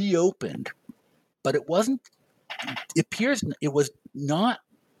had reopened, but it was not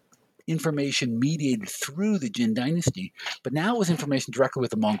information mediated through the Jin dynasty, but now it was information directly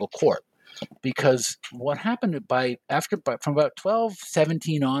with the Mongol court. Because what happened from about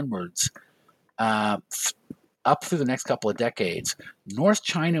 1217 onwards, up through the next couple of decades, North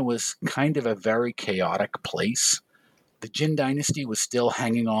China was kind of a very chaotic place. The Jin dynasty was still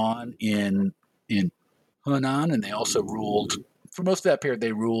hanging on in Henan, and they also ruled for most of that period.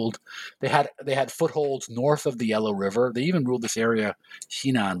 They had footholds north of the Yellow River. They even ruled this area,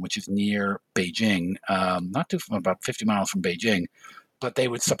 Xinan, which is near Beijing, about 50 miles from Beijing. But they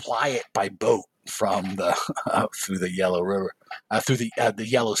would supply it by boat from through the Yellow River, through the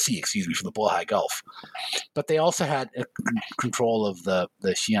Yellow Sea, from the Bohai Gulf. But they also had control of the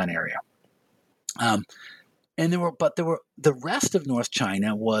Xi'an area. And the rest of North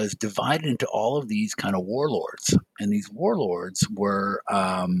China was divided into all of these kind of warlords, and these warlords were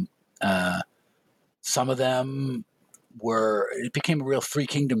some of them it became a real Three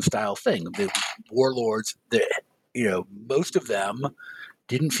Kingdom style thing. The warlords, most of them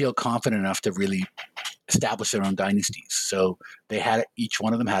didn't feel confident enough to really establish their own dynasties. So each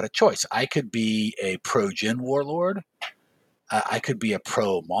one of them had a choice. I could be a pro-Jin warlord. I could be a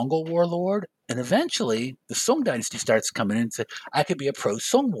pro-Mongol warlord. And eventually the Song dynasty starts coming in and say, I could be a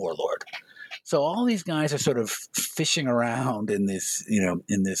pro-Song warlord. So all these guys are sort of fishing around in this,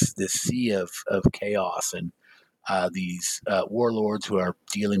 in this sea of chaos, and these warlords who are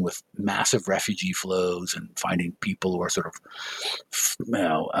dealing with massive refugee flows and finding people who are sort of,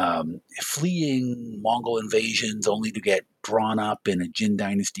 fleeing Mongol invasions only to get drawn up in a Jin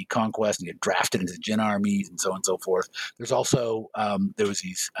dynasty conquest and get drafted into Jin armies and so on and so forth. There's also there was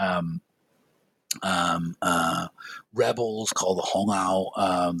these rebels called the Hongao,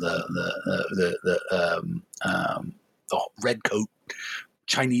 the red coat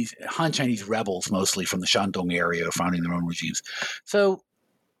Han Chinese rebels, mostly from the Shandong area, founding their own regimes. So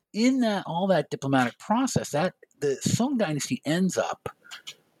in all that diplomatic process, that the Song dynasty ends up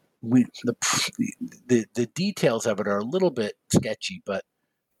with the details of it are a little bit sketchy, but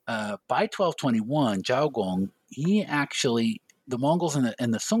by 1221, Zhao Gong, the Mongols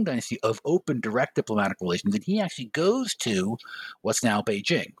and the Song dynasty have opened direct diplomatic relations, and he actually goes to what's now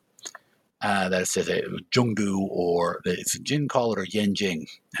Beijing. That is to say, Zhongdu, or it's Jin call it, or Yanjing,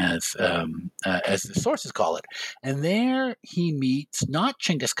 as the sources call it. And there he meets not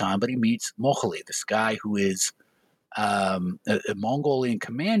Genghis Khan, but he meets Moghli, this guy who is a Mongolian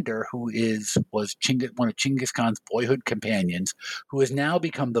commander who was one of Genghis Khan's boyhood companions, who has now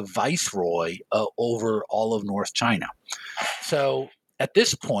become the viceroy over all of North China. So at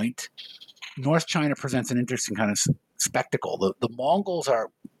this point, North China presents an interesting kind of spectacle. The Mongols are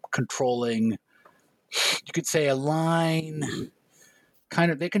controlling, you could say, a line.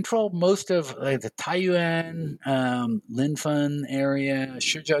 They control most of the Taiyuan, Linfen area,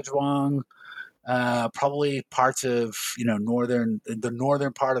 Shijiazhuang, probably parts of the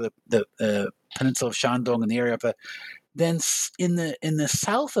northern part of the peninsula of Shandong and the area. But then in the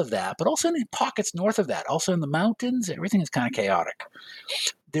south of that, but also in the pockets north of that, also in the mountains, everything is kind of chaotic.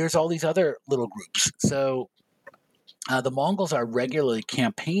 There's all these other little groups. So the Mongols are regularly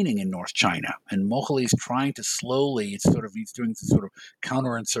campaigning in North China, and Moghli is trying to he's doing this sort of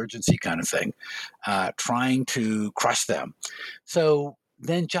counterinsurgency kind of thing, trying to crush them. So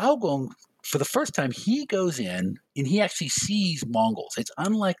then Zhao Gong, for the first time, he goes in and he actually sees Mongols. It's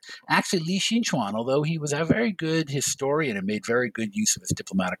unlike actually Li Xinchuan, although he was a very good historian and made very good use of his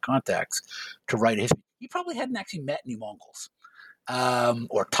diplomatic contacts to write a history. He probably hadn't actually met any Mongols.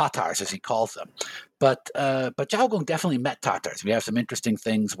 Or Tatars, as he calls them, but Zhao Gong definitely met Tatars. We have some interesting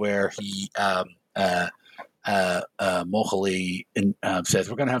things where he Moghli says,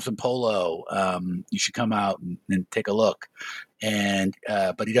 "We're going to have some polo. You should come out and take a look." And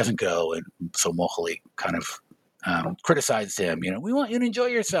but he doesn't go, and so Moghli kind of criticizes him. We want you to enjoy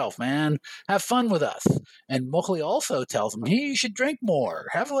yourself, man. Have fun with us. And Moghli also tells him, "Hey, you should drink more.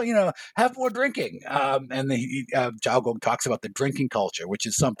 Have more drinking." And Zhao Gong talks about the drinking culture, which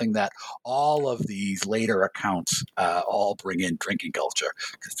is something that all of these later accounts all bring in, drinking culture,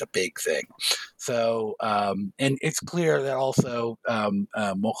 because it's a big thing. So, and it's clear that also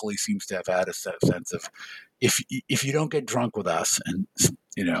Moghli seems to have had a sense of, if you don't get drunk with us and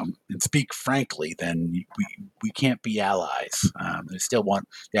speak frankly, then we can't be allies. They still want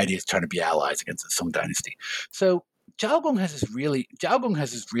the idea is trying to be allies against the Song dynasty. So Zhao Gong has this really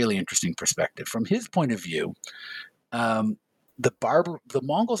interesting perspective. From his point of view, the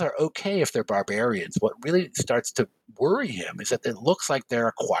Mongols are okay if they're barbarians. What really starts to worry him is that it looks like they're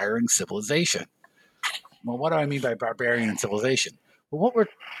acquiring civilization. Well, what do I mean by barbarian and civilization? Well,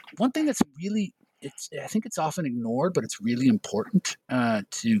 one thing that's really, I think it's often ignored, but it's really important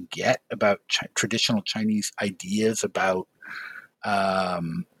to get about traditional Chinese ideas about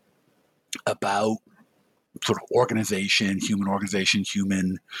sort of organization,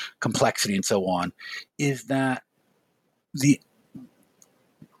 human complexity, and so on, is that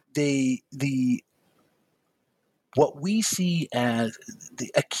what we see as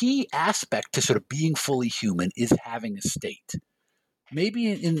a key aspect to sort of being fully human is having a state.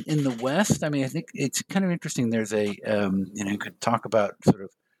 Maybe in the West, I mean, I think it's kind of interesting. There's you could talk about sort of,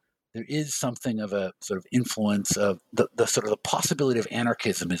 there is something of a sort of influence of the sort of the possibility of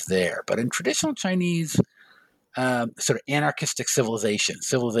anarchism is there. But in traditional Chinese sort of anarchistic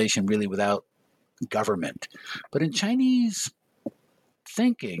civilization really without government. But in Chinese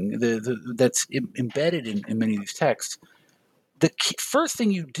thinking that's embedded in many of these texts, the first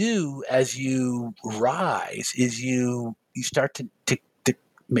thing you do as you rise is you start to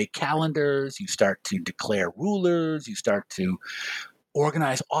make calendars, you start to declare rulers, you start to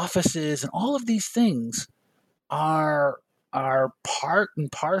organize offices, and all of these things are part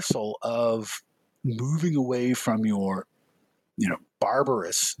and parcel of moving away from your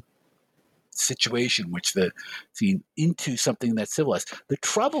barbarous situation, which into something that's civilized. The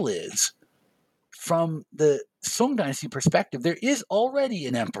trouble is, from the Song Dynasty perspective, there is already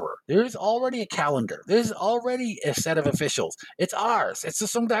an emperor. There is already a calendar. There's already a set of officials. It's ours. It's the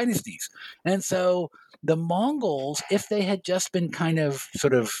Song Dynasties. And so the Mongols, if they had just been kind of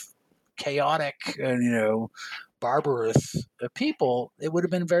sort of chaotic, barbarous people, it would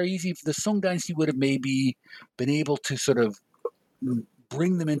have been very easy. The Song Dynasty would have maybe been able to sort of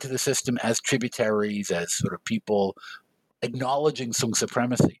bring them into the system as tributaries, as sort of people acknowledging Song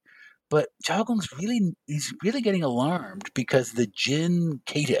supremacy. But Zhao Gong's he's really getting alarmed because the Jin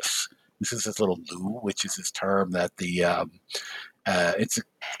caitiffs, this is this little lu, which is this term that it's a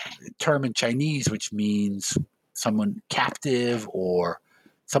term in Chinese which means someone captive or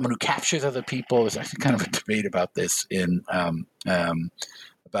someone who captures other people. There's actually kind of a debate about this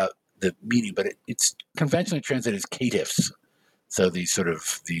about the meaning, but it's conventionally translated as caitiffs. So this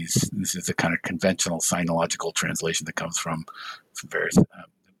is a kind of conventional sinological translation that comes from various.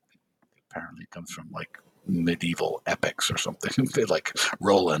 Apparently, it comes from like medieval epics or something, like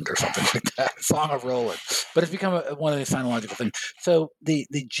Roland or something like that, Song of Roland. But it's become one of the sinological things. So the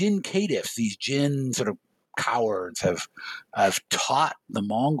Jin caitiffs, these Jin sort of cowards, have taught the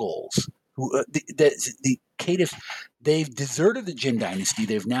Mongols the caitiffs. They've deserted the Jin dynasty.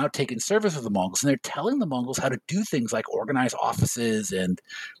 They've now taken service with the Mongols, and they're telling the Mongols how to do things like organize offices and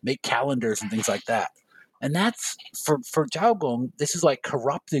make calendars and things like that. And that's for Zhao Gong, this is like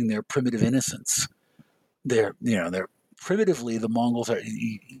corrupting their primitive innocence. They're primitively, the Mongols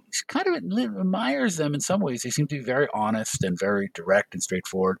he kind of admires them in some ways. They seem to be very honest and very direct and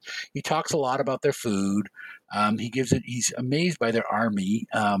straightforward. He talks a lot about their food. He's amazed by their army.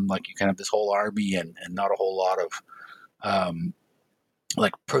 Like you kind of have this whole army and not a whole lot of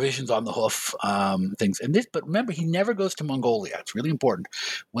like provisions on the hoof, things. But remember, he never goes to Mongolia. It's really important.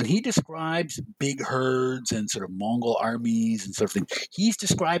 When he describes big herds and sort of Mongol armies and sort of things, he's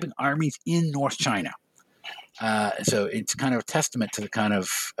describing armies in North China. So it's kind of a testament to the kind of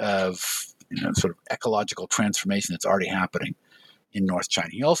sort of ecological transformation that's already happening in North China.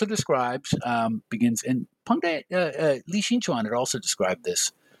 He also describes, begins, and Li Xinchuan had also described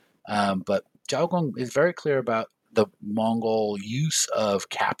this, but Zhao Gong is very clear about the Mongol use of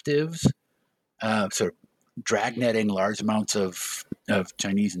captives, sort of dragnetting large amounts of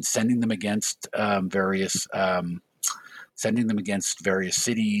Chinese and sending them against various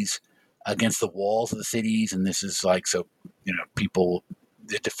cities, against the walls of the cities. And this is like, so, people,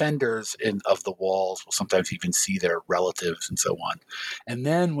 the defenders of the walls will sometimes even see their relatives and so on. And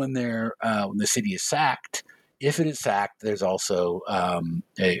then when the city is sacked, if it is sacked, there's also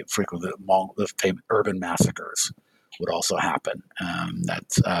the famous urban massacres would also happen.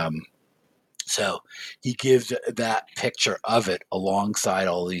 So he gives that picture of it alongside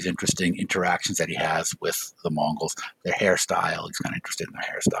all these interesting interactions that he has with the Mongols, their hairstyle. He's kind of interested in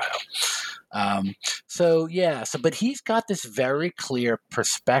their hairstyle. But he's got this very clear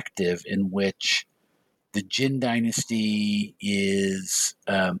perspective in which the Jin dynasty is,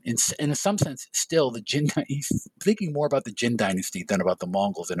 in some sense, still the Jin. He's thinking more about the Jin dynasty than about the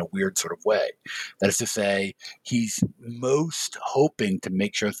Mongols in a weird sort of way. That is to say, he's most hoping to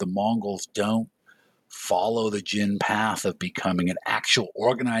make sure that the Mongols don't follow the Jin path of becoming an actual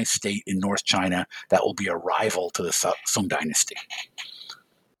organized state in North China that will be a rival to the Song dynasty.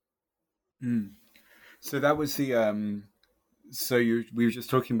 So that was the. We were just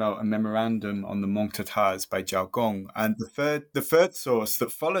talking about a memorandum on the Hmong Tatars by Zhao Gong, and the third source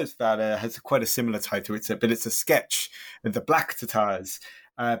that follows that has quite a similar title. It's a sketch of the Black Tatars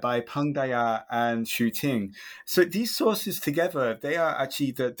by Peng Daya and Xu Ting. So these sources together, they are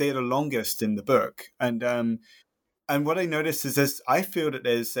actually they're the longest in the book, and what I noticed is I feel that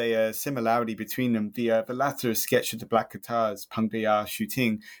there's a similarity between them. The latter sketch of the Black Tatars, Peng Daya, Xu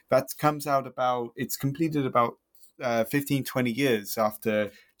Ting, that comes out it's completed about 15, 20 years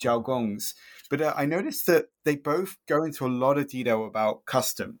after Zhao Gong's. But I noticed that they both go into a lot of detail about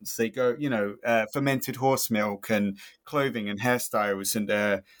customs. They go, fermented horse milk and clothing and hairstyles,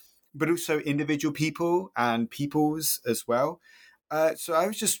 and but also individual people and peoples as well. So I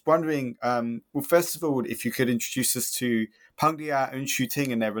was just wondering, first of all, if you could introduce us to Peng Dia and Xu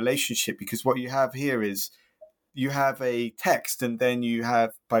Ting and their relationship, because what you have here is you have a text, and then you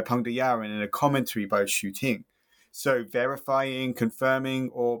have by Peng Deya and a commentary by Xu Ting. So verifying, confirming,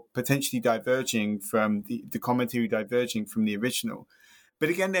 or potentially diverging from the commentary, diverging from the original. But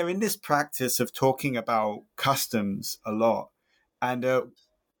again, they're in this practice of talking about customs a lot. And are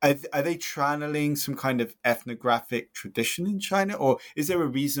they channeling some kind of ethnographic tradition in China? Or is there a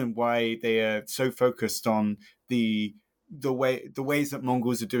reason why they are so focused on the ways that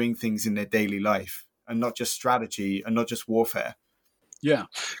Mongols are doing things in their daily life, and not just strategy and not just warfare? Yeah,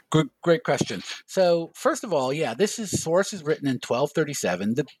 great question. So first of all, yeah, this is sources written in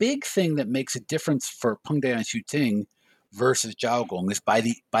 1237. The big thing that makes a difference for Peng De and Xu Ting versus Zhao Gong is by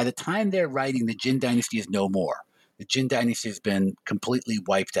the time they're writing, the Jin dynasty is no more. The Jin dynasty has been completely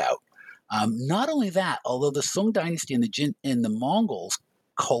wiped out. Not only that, although the Song dynasty and the Mongols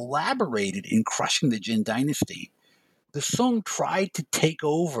collaborated in crushing the Jin dynasty, the Song tried to take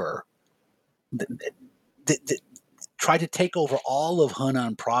over tried to take over all of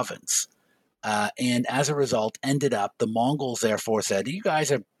Henan province. And as a result, ended up, the Mongols therefore said, you guys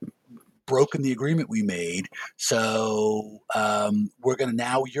have broken the agreement we made, so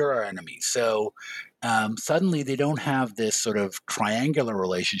you're our enemies. So suddenly they don't have this sort of triangular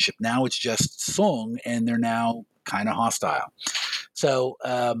relationship. Now it's just Song, and they're now kind of hostile. So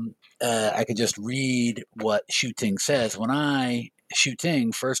I could just read what Xu Ting says. When Xu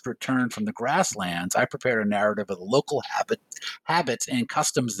Ting first returned from the grasslands, I prepared a narrative of the local habits and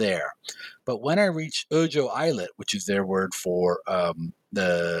customs there. But when I reached Ezhou Islet, which is their word for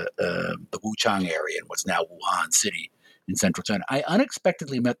the Wuchang area in what's now Wuhan City in central China, I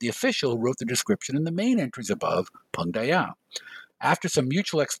unexpectedly met the official who wrote the description in the main entries above, Peng Deya. After some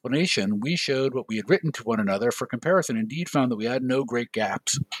mutual explanation, we showed what we had written to one another for comparison, indeed found that we had no great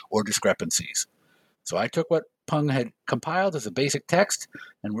gaps or discrepancies. So I took what Peng had compiled as a basic text,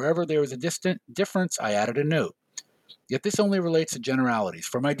 and wherever there was a distant difference, I added a note. Yet this only relates to generalities.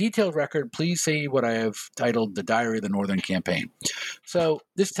 For my detailed record, please see what I have titled The Diary of the Northern Campaign. So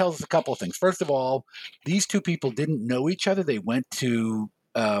this tells us a couple of things. First of all, these two people didn't know each other. They went to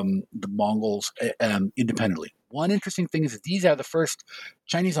the Mongols independently. One interesting thing is that these are the first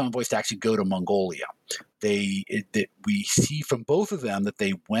Chinese envoys to actually go to Mongolia. We see from both of them that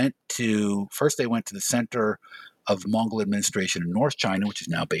they went to the center of Mongol administration in North China, which is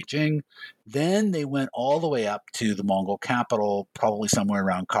now Beijing. Then they went all the way up to the Mongol capital, probably somewhere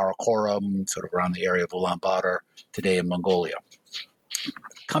around Karakorum, sort of around the area of Ulaanbaatar, today in Mongolia.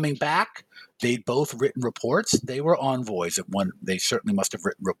 Coming back, they'd both written reports. They were envoys. They certainly must have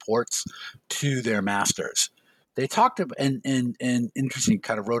written reports to their masters. They talked about, and interesting,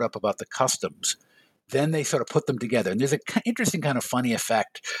 kind of wrote up about the customs. Then they sort of put them together. And there's an interesting kind of funny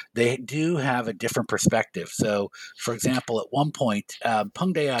effect. They do have a different perspective. So, for example, at one point,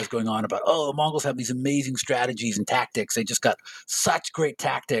 Peng Deya is going on about, the Mongols have these amazing strategies and tactics. They just got such great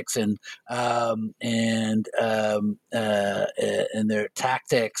tactics, and their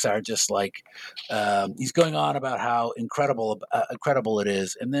tactics are just like, he's going on about how incredible it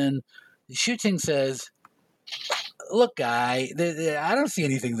is. And then Xu Ting says, look, guy, I don't see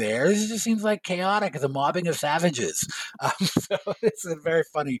anything there. This just seems like chaotic. It's a mobbing of savages. So it's very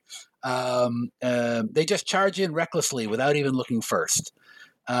funny. They just charge in recklessly without even looking first.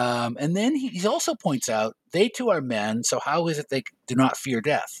 And then he also points out, they too are men, so how is it they do not fear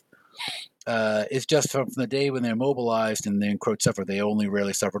death? It's just from the day when they're mobilized and they encroach suffer, they only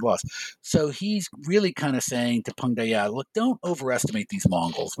rarely suffered loss. So he's really kind of saying to Peng Deya, look, don't overestimate these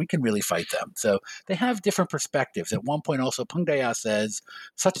Mongols. We can really fight them. So they have different perspectives. At one point also, Peng Deya says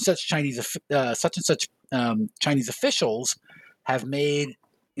such and such Chinese officials have made,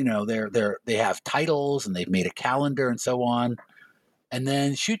 they have titles and they've made a calendar and so on. And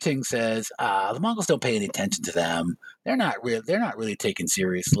then Xu Ting says, the Mongols don't pay any attention to them. They're not really taken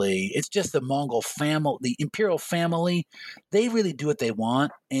seriously. It's just the Mongol family, the imperial family. They really do what they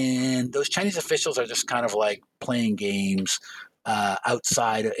want, and those Chinese officials are just kind of like playing games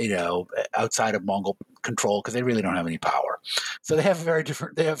outside of Mongol control because they really don't have any power. So they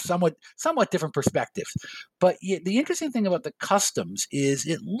have somewhat different perspectives. But the interesting thing about the customs is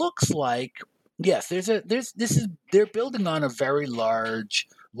it looks like, yes, they're building on a very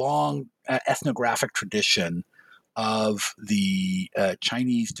long ethnographic tradition of the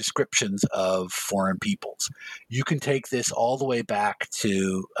Chinese descriptions of foreign peoples. You can take this all the way back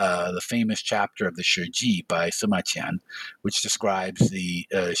to the famous chapter of the Shiji by Sima Qian, which describes the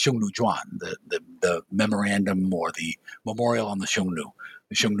Xiongnu Zhuan, the memorandum or the memorial on the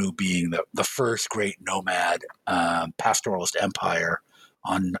Xiongnu being the first great nomad pastoralist empire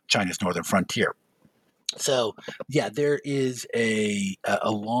on China's northern frontier. So, yeah, there is a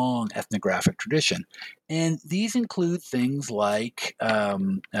long ethnographic tradition, and these include things like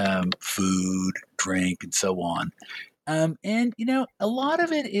food, drink, and so on. And a lot of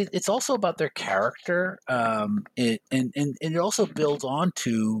it's also about their character. And it also builds on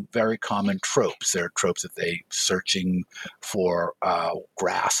to very common tropes. There are tropes that they searching for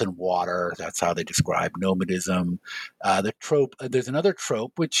grass and water. That's how they describe nomadism. The trope. There's another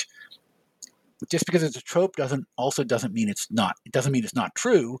trope which, just because it's a trope doesn't mean it's not. It doesn't mean it's not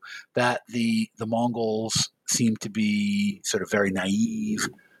true that the Mongols seem to be sort of very naive,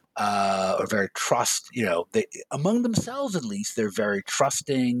 or very they, among themselves at least, they're very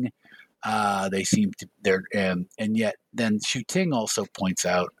trusting. They seem to they're and yet then Xu Ting also points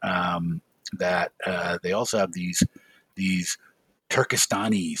out that they also have these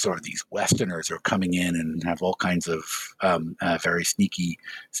Turkistanis, or these Westerners, who are coming in and have all kinds of very sneaky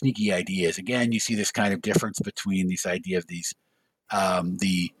ideas. Again, you see this kind of difference between this idea of these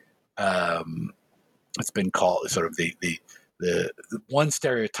the it's been called sort of the one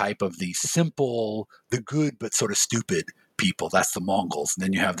stereotype of the simple, the good but sort of stupid people. That's the Mongols. And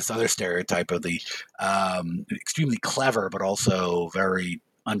then you have this other stereotype of the extremely clever but also very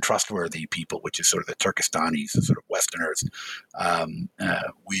untrustworthy people, which is sort of the Turkistanis, the sort of Westerners,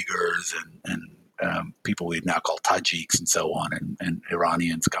 Uyghurs, and people we now call Tajiks and so on, and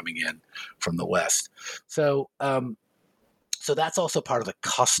Iranians coming in from the West. So that's also part of the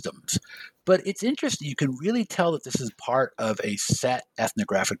customs. But it's interesting. You can really tell that this is part of a set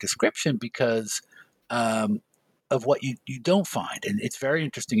ethnographic description because of what you don't find. And it's very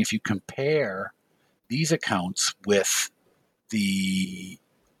interesting if you compare these accounts with the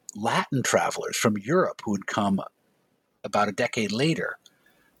Latin travelers from Europe who would come about a decade later.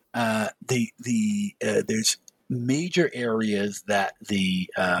 There's major areas that the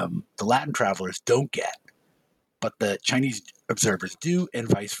Latin travelers don't get, but the Chinese observers do, and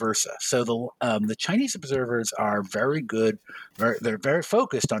vice versa. So the Chinese observers are very good. They're very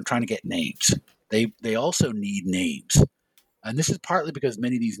focused on trying to get names. They also need names, and this is partly because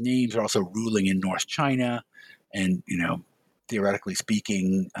many of these names are also ruling in North China, and theoretically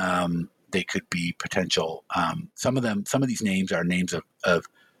speaking, they could be potential. Some of these names are names of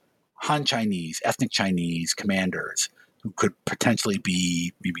Han Chinese, ethnic Chinese commanders who could potentially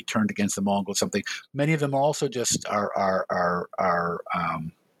be maybe turned against the Mongols. Something. Many of them also just are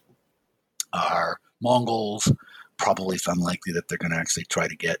Mongols. Probably it's unlikely that they're going to actually try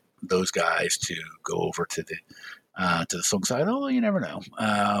to get those guys to go over to the Song side. Oh, you never know.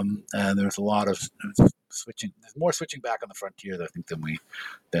 And there's a lot of switching. There's more switching back on the frontier, I think,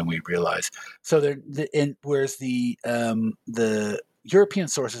 than we realize. So whereas the European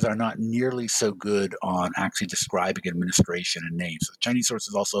sources are not nearly so good on actually describing administration and names. So Chinese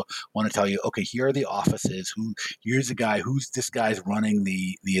sources also want to tell you, okay, here are the offices, here's the guy, this guy's running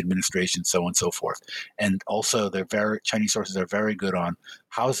the administration, so on and so forth. And also Chinese sources are very good on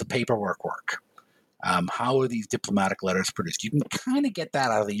how does the paperwork work? How are these diplomatic letters produced? You can kind of get that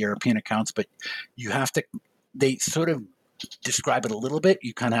out of the European accounts, but they sort of describe it a little bit.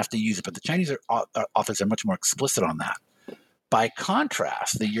 You kind of have to use it. But the Chinese authors are much more explicit on that. By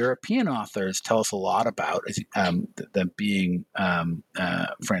contrast, the European authors tell us a lot about them being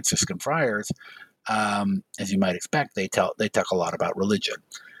Franciscan friars. As you might expect, they talk a lot about religion.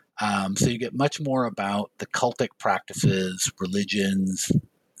 So you get much more about the cultic practices, religions,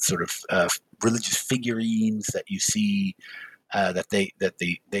 sort of religious figurines that you see that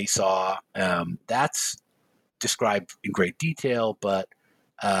they saw. That's described in great detail, but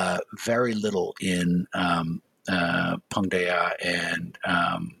very little in Pengdea and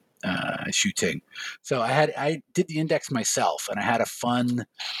Xu Ting. So I did the index myself, and I had a fun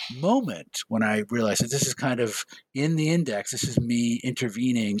moment when I realized that this is kind of in the index. This is me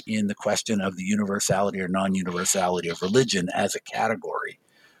intervening in the question of the universality or non-universality of religion as a category.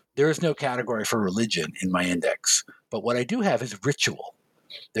 There is no category for religion in my index, but what I do have is ritual.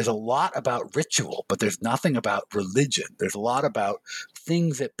 There's a lot about ritual, but there's nothing about religion. There's a lot about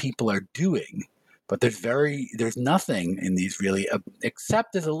things that people are doing, but there's nothing in these really,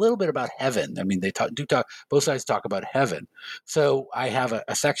 except there's a little bit about heaven. I mean, both sides talk about heaven. So I have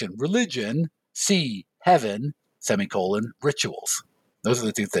a section, religion, heaven, semicolon, rituals. Those are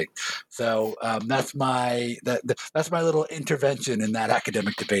the two things. So that's my little intervention in that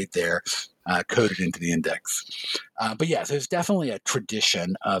academic debate there, coded into the index. But yes, there's definitely a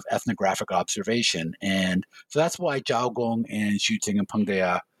tradition of ethnographic observation, and so that's why Zhao Gong and Xu Ting and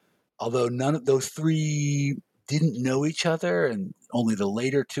Pengdea, although none of those three didn't know each other, and only the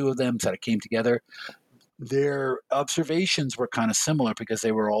later two of them sort of came together, their observations were kind of similar because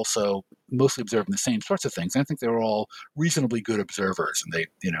they were also mostly observing the same sorts of things. I think they were all reasonably good observers, and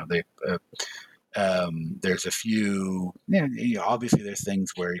there's a few. Obviously, there's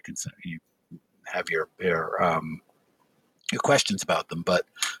things where you have your questions about them, but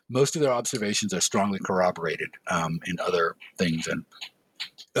most of their observations are strongly corroborated in other things and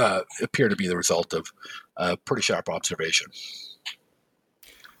appear to be the result of pretty sharp observation.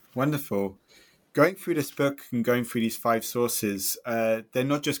 Wonderful. Going through this book and going through these 5 sources, they're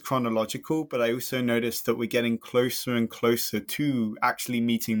not just chronological, but I also noticed that we're getting closer and closer to actually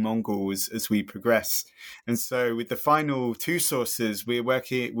meeting Mongols as we progress. And so with the final 2 sources, we're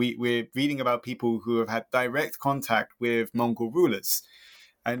reading about people who have had direct contact with Mongol rulers.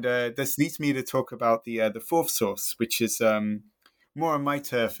 And this leads me to talk about the 4th source, which is more on my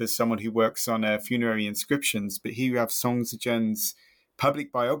turf as someone who works on funerary inscriptions. But here you have Song Zijen's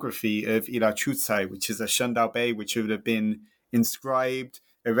public biography of Ila Chutsai, which is a Shandao Bei, which would have been inscribed,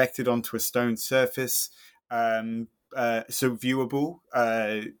 erected onto a stone surface, so viewable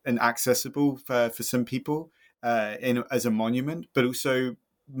and accessible for some people as a monument, but also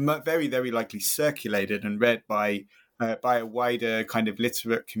very, very likely circulated and read by a wider kind of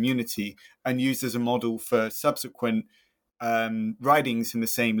literate community and used as a model for subsequent writings in the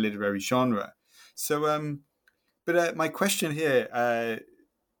same literary genre. So, but my question here,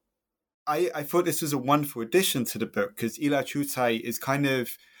 I thought this was a wonderful addition to the book because Ila Chutsai is kind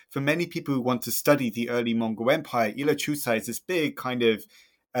of, for many people who want to study the early Mongol Empire, Ila Chutsai is this big kind of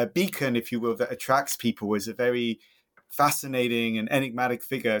beacon, if you will, that attracts people as a very fascinating and enigmatic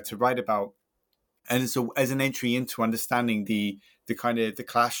figure to write about. And so as an entry into understanding the kind of the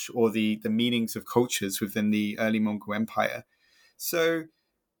clash or the meanings of cultures within the early Mongol Empire. So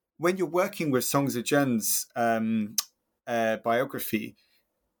when you're working with Song Zijen's biography,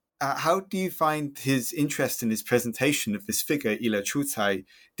 how do you find his interest in his presentation of this figure, Ila Chutsai,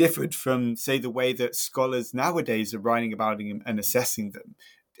 differed from, say, the way that scholars nowadays are writing about him and assessing them?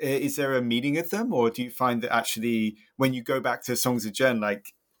 Is there a meaning of them, or do you find that actually, when you go back to Song Zijen,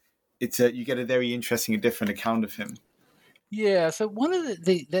 like you get a very interesting and different account of him? Yeah, so one of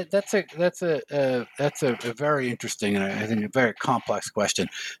that's a very interesting and I think a very complex question.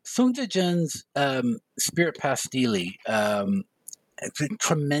 Song Zijen's spirit pastili has been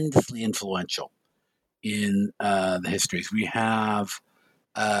tremendously influential in the histories. We have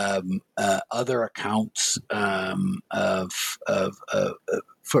other accounts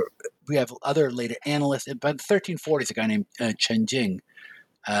we have other later analysts. By the 1340s, a guy named Chen Jing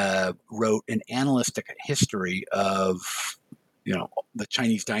wrote an analytic history of the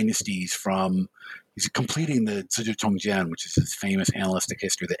Chinese dynasties he's completing the Zizhi Tongjian, which is his famous analytic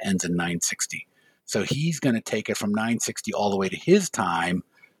history that ends in 960. So he's going to take it from 960 all the way to his time,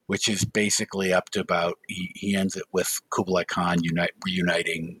 which is basically up to about, he ends it with Kublai Khan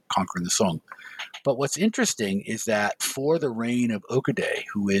reuniting, conquering the Song. But what's interesting is that for the reign of Okade,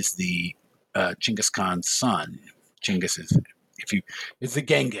 who is the Genghis Khan's son, Genghis is the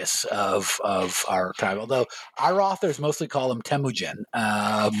Genghis of our time, although our authors mostly call him Temujin.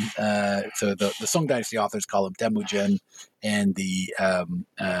 So the Song Dynasty authors call him Temujin, and the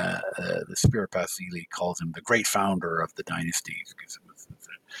Spirit Pasili calls him the great founder of the dynasty, because it was his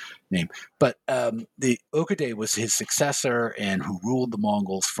name. But the Okade was his successor and who ruled the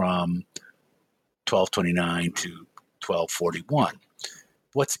Mongols from 1229 to 1241.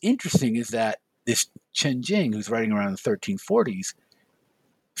 What's interesting is that this Chen Jing, who's writing around the 1340s,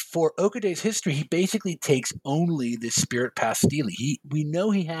 for Okade's history, he basically takes only this spirit pastili. We know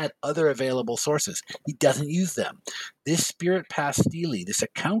he had other available sources. He doesn't use them. This spirit pastili, this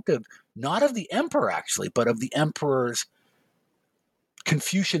account of, not of the emperor actually, but of the emperor's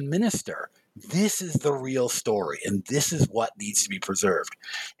Confucian minister, this is the real story, and this is what needs to be preserved.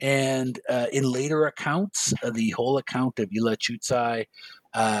 And in later accounts, the whole account of Ila Chutsai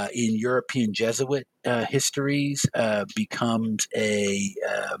in European Jesuit histories becomes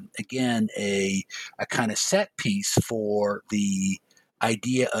again a kind of set piece for the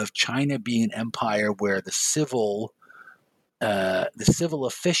idea of China being an empire where the civil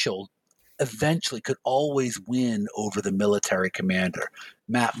official eventually could always win over the military commander.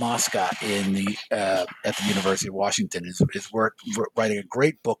 Matt Moscott at the University of Washington is writing a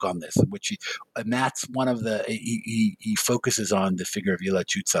great book on this, in which Matt's one of the he focuses on the figure of Ila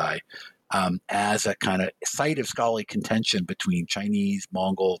Chutsai as a kind of site of scholarly contention between Chinese,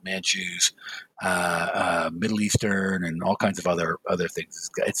 Mongol, Manchus, Middle Eastern, and all kinds of other things.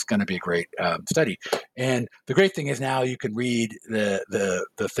 It's going to be a great study. And the great thing is now you can read the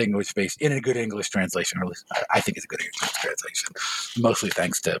thing which is based in a good English translation, or at least I think it's a good English translation, mostly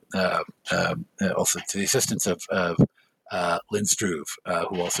thanks to also to the assistance of Lynn Struve,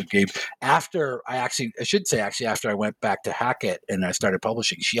 who also gave, after I went back to Hackett and I started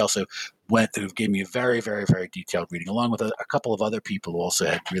publishing, she also went through, gave me a very, very, very detailed reading, along with a couple of other people who also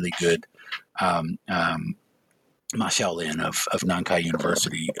had really good, Ma Xiaolin of Nankai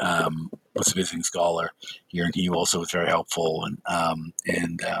University was a visiting scholar here, and he also was very helpful, and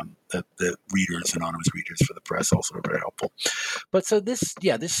the readers, anonymous readers for the press, also were very helpful. But so this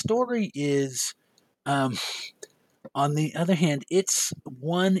story is, on the other hand, it's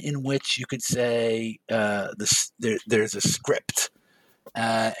one in which you could say there's a script,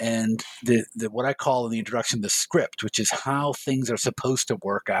 and the what I call in the introduction the script, which is how things are supposed to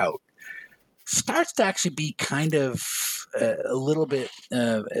work out, starts to actually be kind of a little bit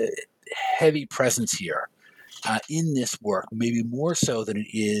heavy presence here in this work, maybe more so than it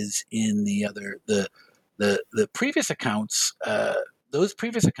is in the previous accounts. Those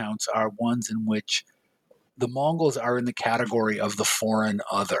previous accounts are ones in which the Mongols are in the category of the foreign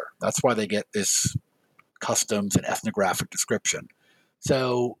other. That's why they get this customs and ethnographic description.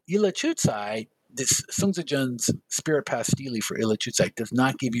 So Ila Chutsai, this Sung Zejun's spirit pastille for Ila Chutsai, does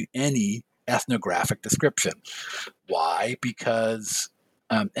not give you any ethnographic description. Why? Because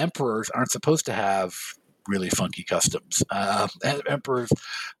emperors aren't supposed to have really funky customs. Emperors,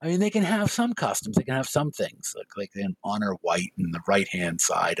 I mean, they can have some customs, they can have some things, like they honor white and the right-hand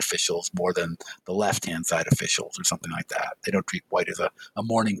side officials more than the left-hand side officials or something like that. They don't treat white as a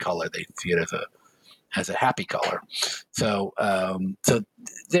mourning color, they see it as a happy color. So the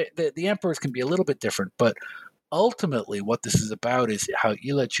emperors can be a little bit different, but ultimately what this is about is how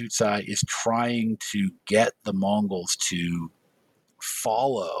Ila Chutsai is trying to get the Mongols to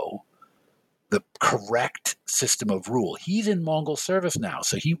follow the correct system of rule. He's in Mongol service now,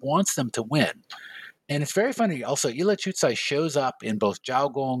 so he wants them to win. And it's very funny. Also, Ila Chutsai shows up in both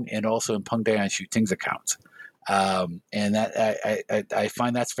Zhao Gong and also in Peng Deyan Xu Ting's accounts. And that I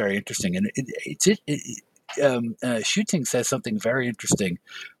find that's very interesting. And Xu Ting says something very interesting.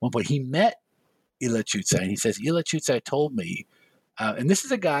 One point, he met Ila Chutsai, and he says, Ila Chutsai told me, and this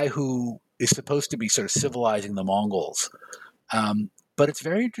is a guy who is supposed to be sort of civilizing the Mongols, but it's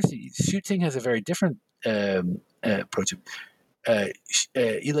very interesting. Xu Ting has a very different approach. Ila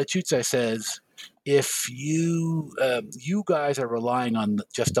Chutsai says, if you guys are relying on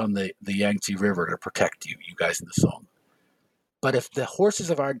just on the Yangtze River to protect you, you guys in the Song. But if the horses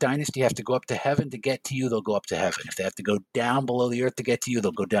of our dynasty have to go up to heaven to get to you, they'll go up to heaven. If they have to go down below the earth to get to you,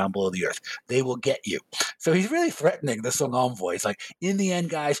 they'll go down below the earth. They will get you. So he's really threatening the Song envoy. It's like, in the end,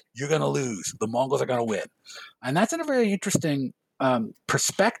 guys, you're going to lose. The Mongols are going to win. And that's a very interesting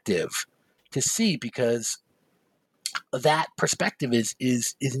perspective to see, because that perspective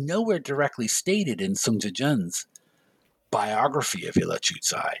is nowhere directly stated in Sung Zejun's biography of Ila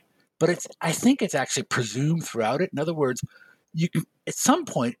Chutsai. But I think it's actually presumed throughout it. In other words, you can, at some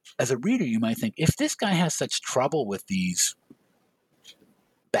point, as a reader, you might think, if this guy has such trouble with these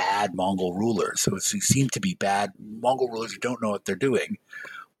bad Mongol rulers, who seem to be bad Mongol rulers who don't know what they're doing,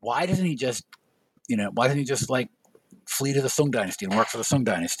 why doesn't he just like flee to the Sung dynasty and work for the Sung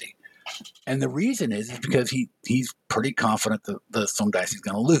dynasty? And the reason is because he's pretty confident that the Sung dynasty is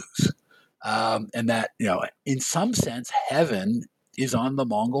going to lose, and that, in some sense, heaven is on the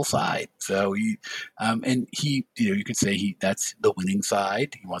Mongol side. So you could say that's the winning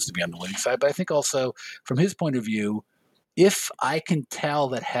side. He wants to be on the winning side. But I think also from his point of view, if I can tell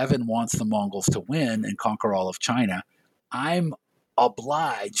that heaven wants the Mongols to win and conquer all of China, I'm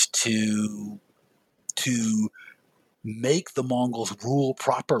obliged to make the Mongols rule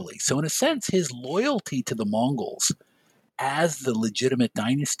properly. So in a sense, his loyalty to the Mongols as the legitimate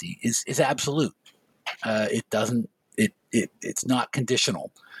dynasty is absolute. It's not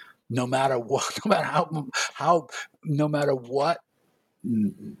conditional. No matter what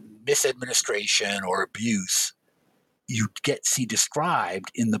misadministration or abuse you see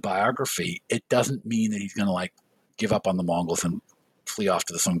described in the biography, it doesn't mean that he's going to give up on the Mongols and flee off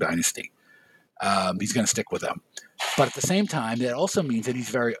to the Song dynasty. He's going to stick with them. But at the same time, that also means that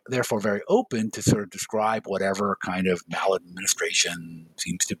he's therefore very open to sort of describe whatever kind of maladministration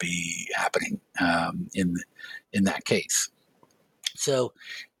seems to be happening in that case. So,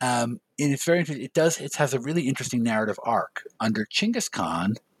 and it's very interesting. It has a really interesting narrative arc under Chinggis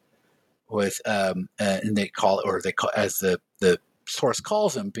Khan, with and as the source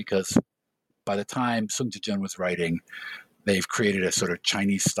calls him, because by the time Sun Zizhen was writing, they've created a sort of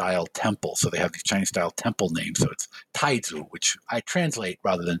Chinese-style temple. So they have these Chinese-style temple names. So it's Taizu, which I translate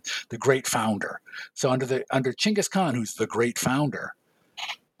rather than the great founder. So under Chinggis Khan, who's the great founder,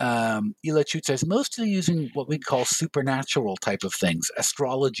 Ila Chutsa is mostly using what we call supernatural type of things,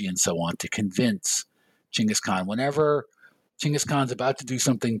 astrology and so on, to convince Chinggis Khan. Whenever Chinggis Khan's about to do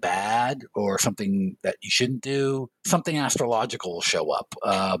something bad or something that you shouldn't do, something astrological will show up,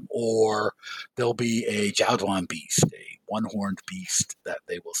 or there'll be a Jiaoduan beast, a one-horned beast that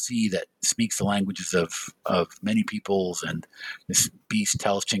they will see that speaks the languages of many peoples, and this beast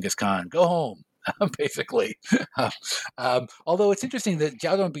tells Chinggis Khan, go home. Basically. Although it's interesting that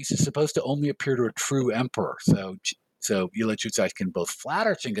Jiaoduan beast is supposed to only appear to a true emperor. So Ila Chutsai can both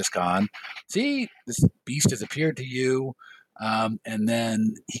flatter Chinggis Khan, see, this beast has appeared to you, and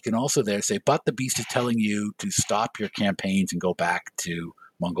then he can also there say, but the beast is telling you to stop your campaigns and go back to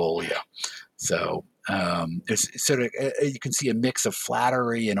Mongolia. So it's sort of, you can see a mix of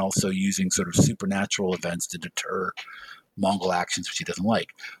flattery and also using sort of supernatural events to deter Mongol actions, which he doesn't like.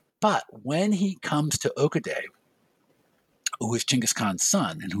 But when he comes to Okade, who is Chinggis Khan's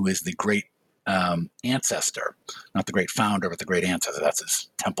son and who is the great ancestor, not the great founder, but the great ancestor, that's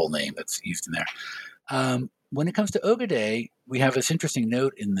his temple name that's used in there. When it comes to Okade, we have this interesting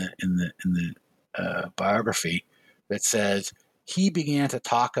note in the biography that says he began to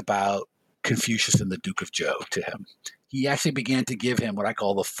talk about Confucius and the Duke of Zhou to him. He actually began to give him what I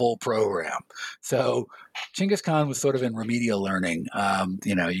call the full program. So Chinggis Khan was sort of in remedial learning.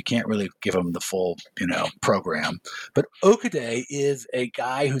 You can't really give him the full, program. But Okade is a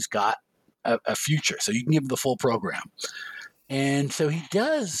guy who's got a future, so you can give him the full program. And so he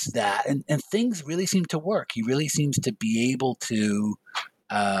does that, and things really seem to work. He really seems to be able to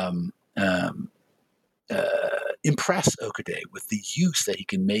impress Okade with the use that he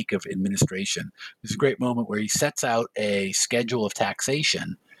can make of administration. There's a great moment where he sets out a schedule of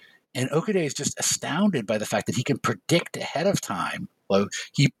taxation, and Okade is just astounded by the fact that he can predict ahead of time. Well,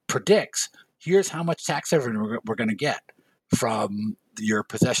 he predicts, here's how much tax revenue we're going to get from your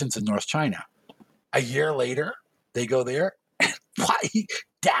possessions in North China. A year later, they go there,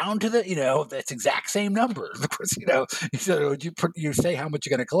 down to the, that's exact same number. Of course, so you say how much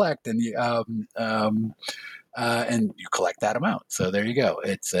you're going to collect, and you collect that amount. So there you go.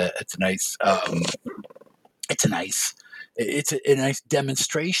 It's a nice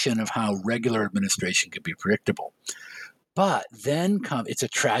demonstration of how regular administration can be predictable. But then it's a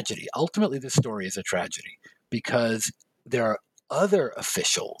tragedy. Ultimately, this story is a tragedy because there are other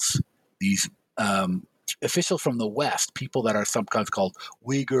officials, these officials from the West, people that are sometimes called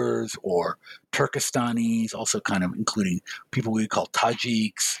Uyghurs or Turkestanis, also kind of including people we call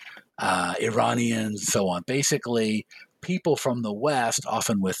Tajiks, Iranians, so on. Basically, people from the West,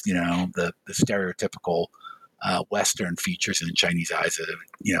 often with the stereotypical Western features in Chinese eyes of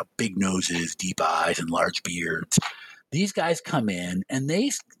big noses, deep eyes, and large beards. These guys come in and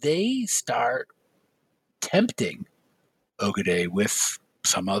they start tempting Okade with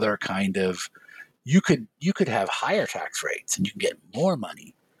some other kind of. You could have higher tax rates and you can get more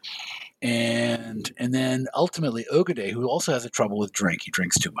money. And then ultimately Okade, who also has a trouble with drink, he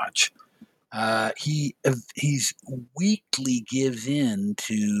drinks too much. He's weakly gives in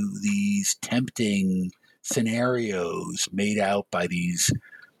to these tempting scenarios made out by these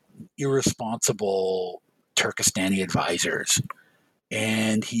irresponsible Turkestani advisors,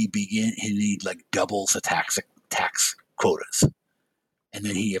 and he doubles the tax quotas. And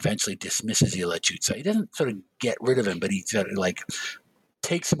then he eventually dismisses Ila Chutsa. He doesn't sort of get rid of him, but he sort of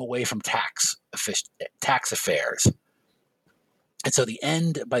takes him away from tax affairs. And so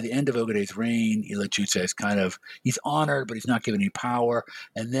by the end of Okade's reign, Ila Chutsa is he's honored, but he's not given any power.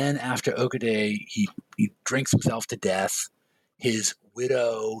 And then after Okade, he drinks himself to death. His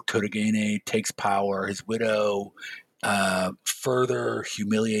widow, Todogene, takes power. His widow further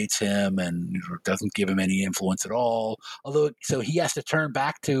humiliates him and doesn't give him any influence at all. So he has to turn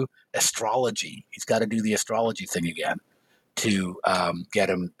back to astrology. He's got to do the astrology thing again to get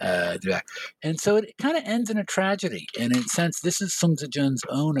him back. And so it kind of ends in a tragedy. And in a sense, this is Sun Zizhen's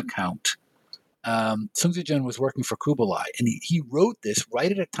own account. Sun Zizhen was working for Kublai, and he wrote this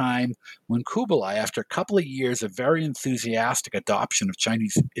right at a time when Kublai, after a couple of years of very enthusiastic adoption of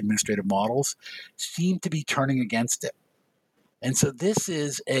Chinese administrative models, seemed to be turning against it. And so this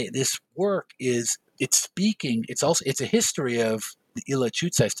work is it's a history of the Ila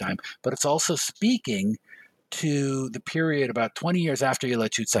Chutsai's time, but it's also speaking to the period about 20 years after Ila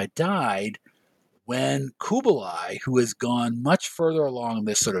Chutsai died, when Kublai, who has gone much further along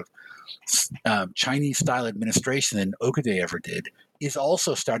this sort of Chinese-style administration than Okade ever did, is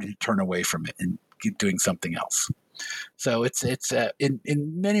also starting to turn away from it and keep doing something else. So it's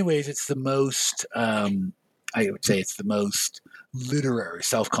in many ways it's the most I would say it's the most literary,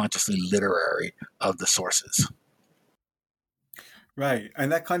 self-consciously literary of the sources. Right, and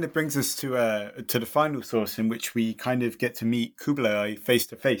that kind of brings us to the final source in which we kind of get to meet Kublai face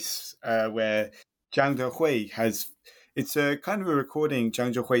to face, where Zhang Dehui has. It's a kind of a recording,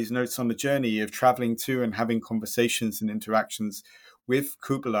 Zhang Dehui's notes on the journey of traveling to and having conversations and interactions with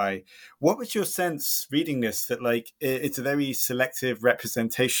Kublai. What was your sense reading this, that like it's a very selective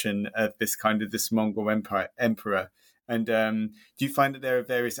representation of this Mongol emperor? And do you find that there are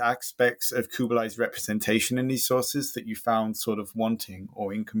various aspects of Kublai's representation in these sources that you found sort of wanting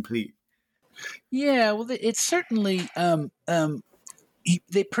or incomplete? Yeah, well, it's certainly the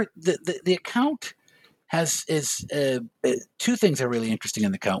account is two things are really interesting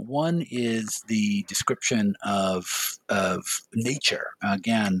in the account. One is the description of nature.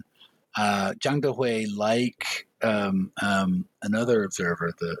 Again, Zhang Dehui, like another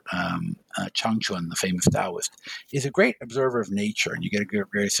observer, the Chang Chun, the famous Taoist, is a great observer of nature, and you get a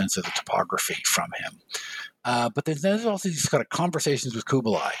great sense of the topography from him. But there's also these kind of conversations with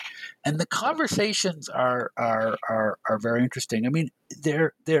Kublai, and the conversations are very interesting. I mean,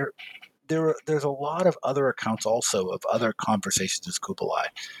 there's a lot of other accounts also of other conversations with Kublai.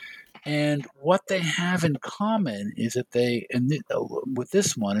 And what they have in common is that with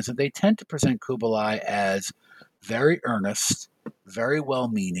this one, is that they tend to present Kublai as very earnest, very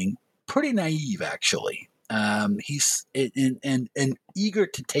well-meaning, pretty naive, actually. He's and eager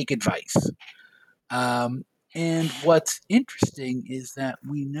to take advice. And what's interesting is that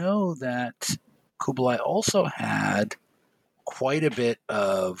we know that Kublai also had quite a bit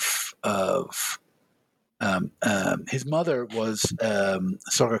of his mother was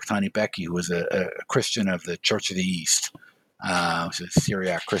Sorgak Tani Beki, who was a Christian of the Church of the East, was a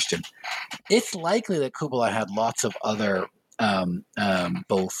Syriac Christian. It's likely that Kublai had lots of other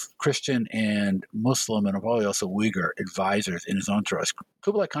both Christian and Muslim and probably also Uyghur advisors in his entourage.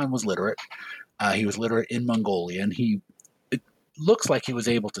 Kublai Khan was literate. He was literate in Mongolian. It looks like he was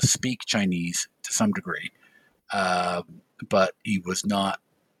able to speak Chinese to some degree, but he was not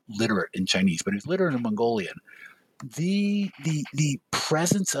literate in Chinese, but he was literate in Mongolian. The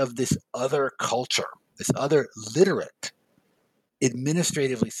presence of this other culture, this other literate,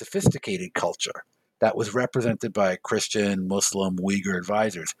 administratively sophisticated culture that was represented by Christian, Muslim, Uyghur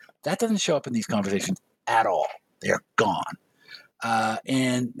advisors, that doesn't show up in these conversations at all. They are gone.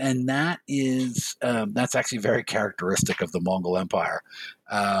 And that is that's actually very characteristic of the Mongol Empire.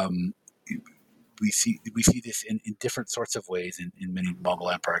 We see this in different sorts of ways in many Mongol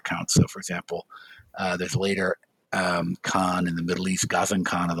Empire accounts. So, for example, there's later Khan in the Middle East, Ghazan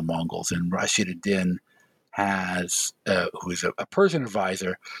Khan of the Mongols, and Rashid ad-Din has, who is a Persian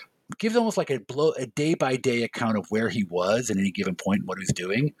advisor, gives almost like a day-by-day account of where he was at any given point and what he was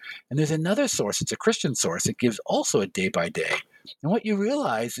doing. And there's another source, it's a Christian source, it gives also a day-by-day. And what you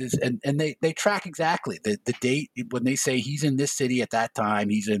realize is, and they track exactly the date when they say he's in this city at that time,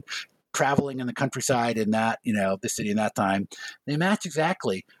 he's traveling in the countryside in that, this city in that time, they match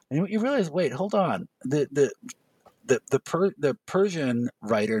exactly. And what you realize, wait, hold on, the Persian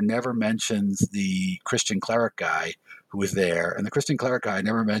writer never mentions the Christian cleric guy who was there, and the Christian cleric guy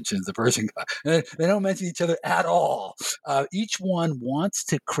never mentions the Persian guy. They don't mention each other at all. Each one wants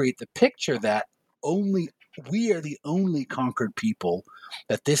to create the picture that we are the only conquered people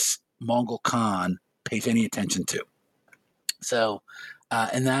that this Mongol Khan pays any attention to. So,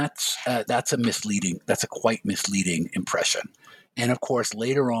 and that's a quite misleading impression. And of course,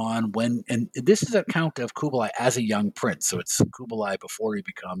 later on, and this is an account of Kublai as a young prince, so it's Kublai before he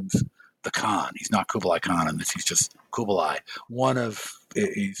becomes the Khan. He's not Kublai Khan in this; he's just Kublai.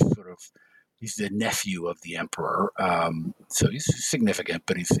 He's the nephew of the emperor, so he's significant,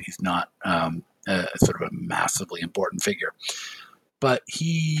 but he's not sort of a massively important figure. But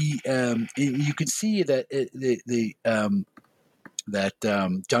you can see that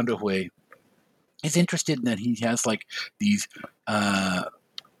Zhang Dehui is interested in that he has like these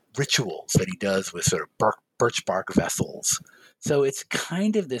rituals that he does with sort of birch bark vessels. So it's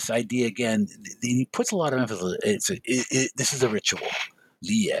kind of this idea again. He puts a lot of emphasis. This is a ritual,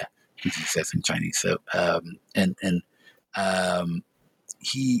 liye, as he says in Chinese. So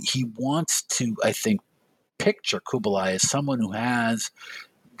he wants to, I think, picture Kublai as someone who has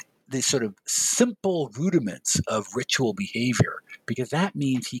these sort of simple rudiments of ritual behavior, because that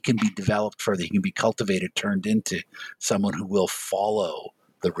means he can be developed further. He can be cultivated, turned into someone who will follow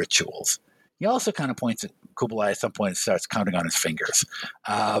the rituals. He also kind of points at Kublai at some point starts counting on his fingers.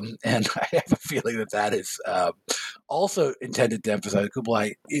 And I have a feeling that is also intended to emphasize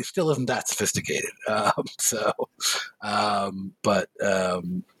Kublai still isn't that sophisticated.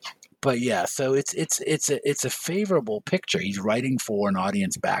 But yeah, so it's a favorable picture. He's writing for an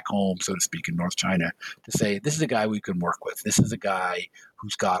audience back home, so to speak, in North China, to say this is a guy we can work with. This is a guy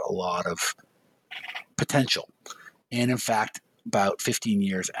who's got a lot of potential. And in fact, about 15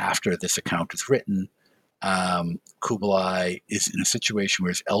 years after this account is written, Kublai is in a situation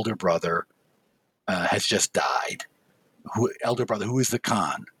where his elder brother has just died. Elder brother, who is the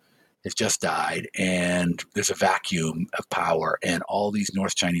Khan, has just died, and there's a vacuum of power, and all these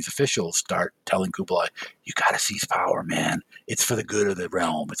North Chinese officials start telling Kublai, you got to seize power, man. It's for the good of the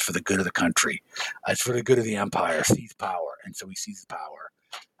realm. It's for the good of the country. It's for the good of the empire. Seize power. And so he seizes power,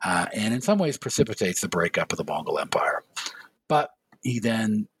 and in some ways precipitates the breakup of the Mongol Empire. But he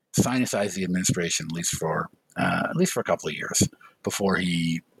then sinusides the administration, at least for a couple of years, before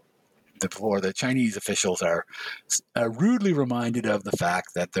the Chinese officials are rudely reminded of the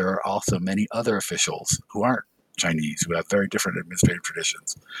fact that there are also many other officials who aren't Chinese, who have very different administrative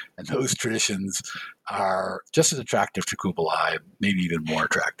traditions. And those traditions are just as attractive to Kublai, maybe even more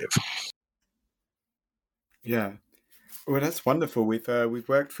attractive. Yeah. Well, that's wonderful. We've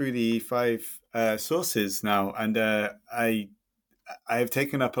worked through the 5 sources now, and I have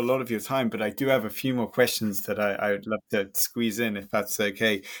taken up a lot of your time, but I do have a few more questions that I would love to squeeze in, if that's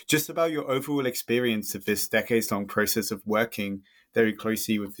okay. Just about your overall experience of this decades-long process of working very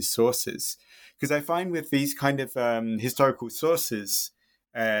closely with the sources. Because I find with these kind of historical sources,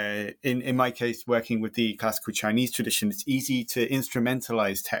 in my case, working with the classical Chinese tradition, it's easy to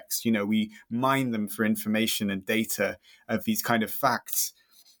instrumentalize text. We mine them for information and data of these kind of facts.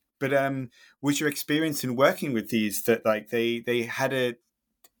 But was your experience in working with these that they had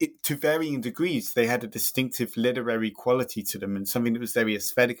to varying degrees, they had a distinctive literary quality to them and something that was very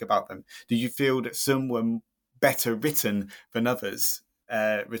aesthetic about them? Did you feel that some were better written than others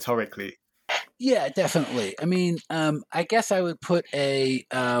rhetorically? Yeah, definitely. I mean, I guess I would put in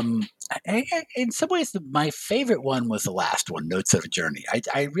some ways, my favorite one was the last one, Notes of a Journey.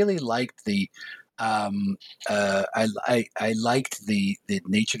 I really liked I liked the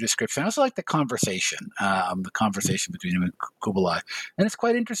nature description. I also liked the conversation between him and Kublai. And it's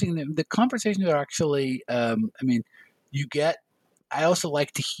quite interesting. The conversations are actually, I also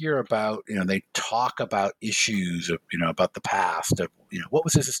like to hear about, they talk about issues of, about the past of, what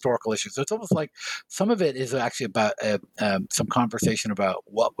was his historical issue. So it's almost like some of it is actually about some conversation about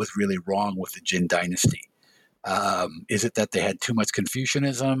what was really wrong with the Jin dynasty. Is it that they had too much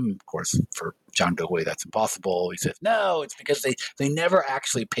Confucianism? Of course, for Zhang Dehui, that's impossible. He says, no, it's because they never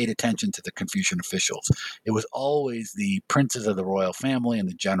actually paid attention to the Confucian officials. It was always the princes of the royal family and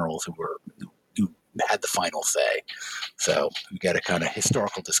the generals who had the final say. So we get a kind of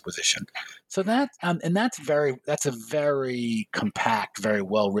historical disquisition. So that, and that's a very compact, very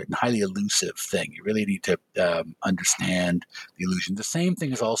well written, highly elusive thing. You really need to understand the illusion. The same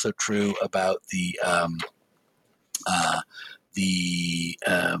thing is also true about the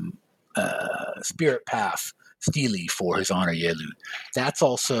spirit path stele for His Honor Yelu. That's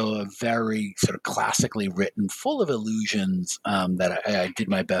also a very sort of classically written, full of illusions that I did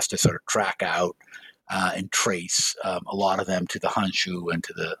my best to sort of track out and trace a lot of them to the Hanshu and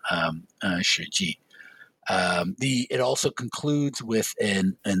to the Shiji. It also concludes with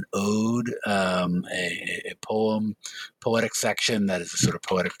an ode, a poetic section that is a sort of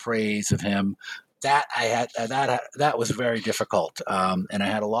poetic praise of him. That I had that was very difficult, and I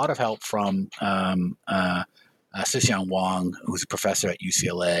had a lot of help from Sixiang Wang, who's a professor at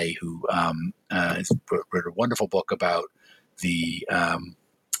UCLA, who wrote a wonderful book about the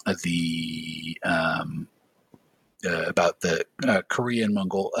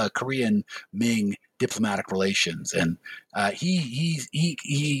Korean Ming diplomatic relations, and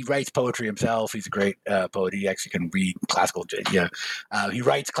he writes poetry himself. He's a great poet. He actually can read classical. He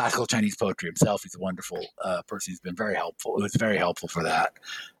writes classical Chinese poetry himself. He's a wonderful person. He's been very helpful. It was very helpful for that.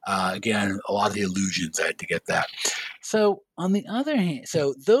 Again, a lot of the allusions, I had to get that. So on the other hand,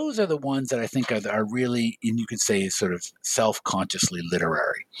 so those are the ones that I think are really, and you could say, is sort of self-consciously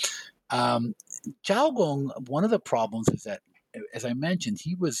literary. Zhao Gong, one of the problems is that, as I mentioned,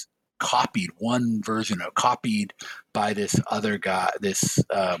 he was copied by this other guy, this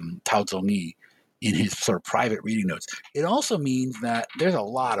Tao Zongyi, in his sort of private reading notes. It also means that there's a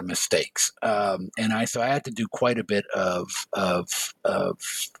lot of mistakes, so I had to do quite a bit of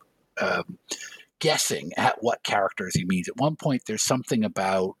guessing at what characters he means. At one point, there's something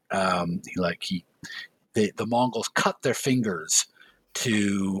about the Mongols cut their fingers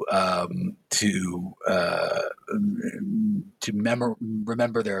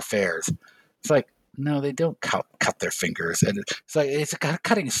remember their affairs. It's like, no, they don't cut their fingers, and it's like it's a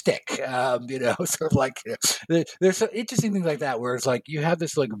cutting stick, sort of like there's some interesting things like that where it's like you have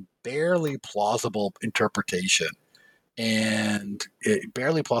this like barely plausible interpretation,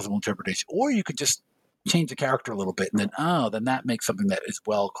 or you could just change the character a little bit, and then that makes something that is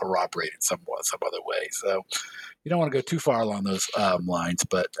well corroborated some other way. So you don't want to go too far along those lines,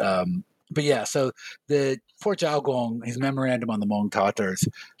 but yeah. So the poor Zhao Gong, his memorandum on the Hmong Tatars,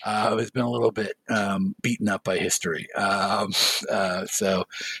 has been a little bit beaten up by history. So,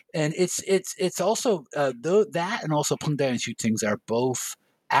 and it's also though that and also Peng Dai and Xu Ting's are both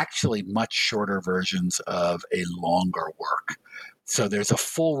actually much shorter versions of a longer work. So there's a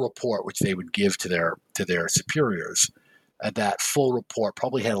full report which they would give to their superiors. That full report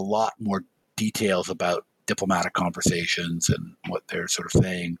probably had a lot more details about diplomatic conversations and what they're sort of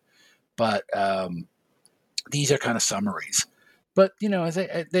saying, but these are kind of summaries. But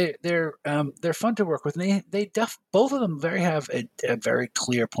they're fun to work with. And they both of them have a very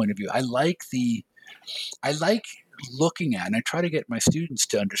clear point of view. I like looking at, and I try to get my students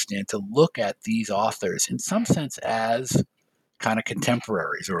to understand, to look at these authors in some sense as kind of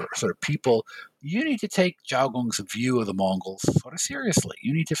contemporaries or sort of people. You need to take Zhao Gong's view of the Mongols sort of seriously.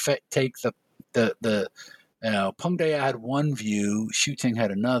 You need to take the Peng Dai had one view, Xu Ting had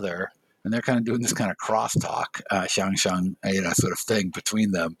another, and they're kind of doing this kind of crosstalk, xiang, sort of thing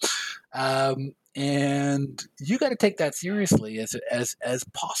between them. And you got to take that seriously as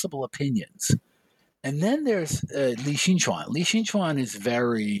possible opinions. And then there's Li Xinchuan. Li Xinchuan is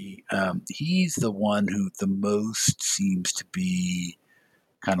very, he's the one who the most seems to be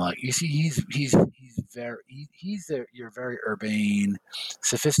kind of like, you see, you're very urbane,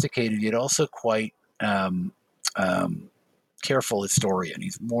 sophisticated, yet also quite careful historian.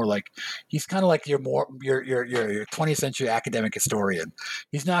 He's kind of like your 20th century academic historian.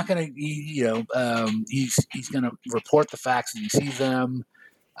 He's not going to, he's going to report the facts as he sees them.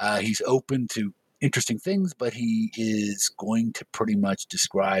 He's open to interesting things, but he is going to pretty much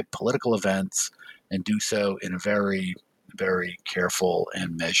describe political events and do so in a very, very careful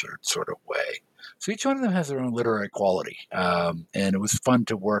and measured sort of way. So each one of them has their own literary quality, and it was fun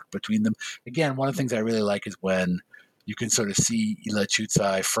to work between them. Again, one of the things I really like is when you can sort of see Yile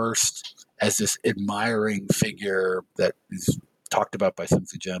Chucai first as this admiring figure that is talked about by Sun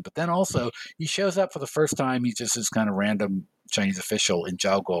Tzu-jen, but then also he shows up for the first time. He's just this kind of random Chinese official in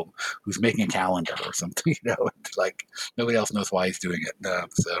Zhao Gong who's making a calendar or something, like nobody else knows why he's doing it.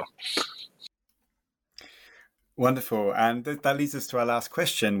 So wonderful, and that leads us to our last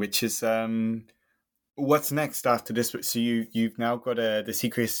question, which is what's next after this? So you've now got the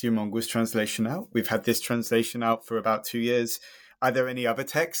Secret History of Mongols translation out. We've had this translation out for about 2 years. Are there any other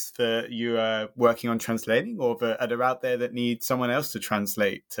texts that you are working on translating, or that are out there that need someone else to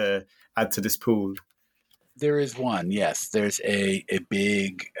translate to add to this pool? There is one, yes. There's a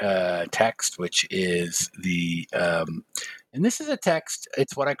big text, which is and this is a text,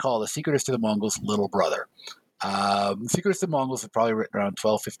 it's what I call the Secret History of the Mongols' little brother. The Secret History of the Mongols is probably written around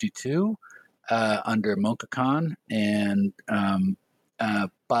 1252 under Monka Khan, and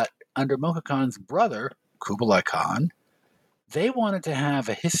but under Monka Khan's brother, Kublai Khan, they wanted to have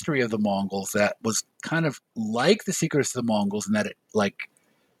a history of the Mongols that was kind of like the Secret History of the Mongols, in that it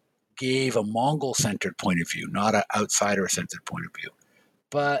gave a Mongol-centered point of view, not an outsider-centered point of view,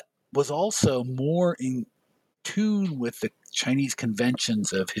 but was also more in tune with the Chinese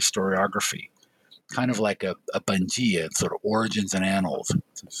conventions of historiography, kind of like a Banji, sort of origins and annals.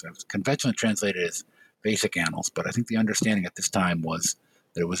 So it's conventionally translated as basic annals, but I think the understanding at this time was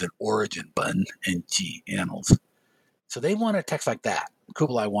that it was an origin, Ban and Ji, annals. So they wanted a text like that.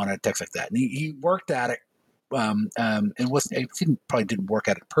 Kublai wanted a text like that, and he worked at it. And probably didn't work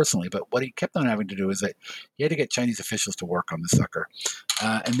at it personally, but what he kept on having to do is that he had to get Chinese officials to work on the sucker,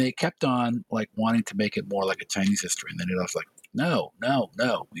 and they kept on wanting to make it more like a Chinese history. And then it was like, no.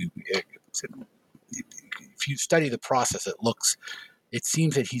 If you study the process, it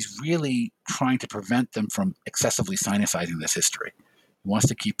seems that he's really trying to prevent them from excessively sinicizing this history. He wants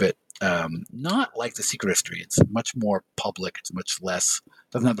to keep it not like the secret history. It's much more public. It's much less.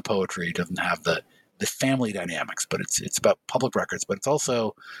 Doesn't have the poetry. It doesn't have the family dynamics. But it's about public records. But it's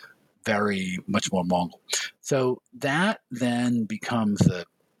also very much more Mongol. So that then becomes the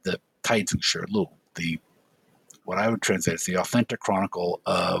Taizu Shilu, what I would translate as the authentic chronicle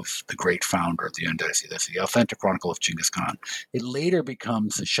of the great founder of the Yuan dynasty. That's the authentic chronicle of Genghis Khan. It later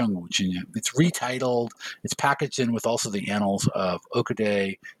becomes the Shengwu. It's retitled. It's packaged in with also the annals of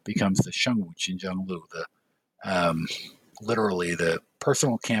Okude. Becomes the Shengwu Qinjiang Lu, literally the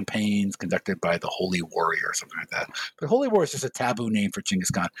personal campaigns conducted by the Holy Warrior or something like that. But Holy War is just a taboo name for Genghis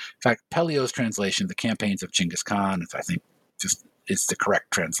Khan. In fact, Pelleo's translation, The Campaigns of Genghis Khan, I think just is the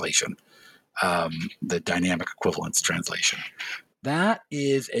correct translation, the dynamic equivalence translation. That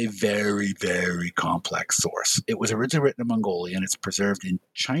is a very, very complex source. It was originally written in Mongolian. It's preserved in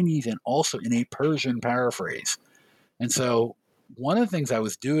Chinese and also in a Persian paraphrase. And so one of the things I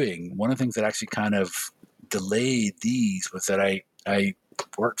was doing, one of the things that actually kind of delayed these was that I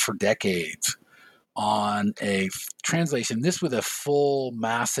worked for decades on a translation, this with a full,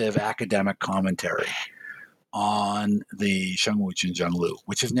 massive academic commentary on the Shengwu and Zhenglu,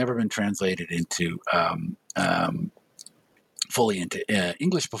 which has never been translated into fully into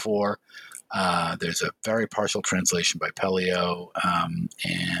English before. There's a very partial translation by Pellio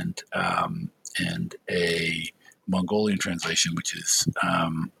and a Mongolian translation, which is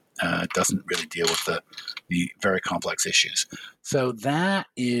doesn't really deal with the very complex issues. So that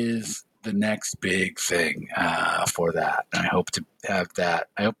is the next big thing for that. And I hope to have that.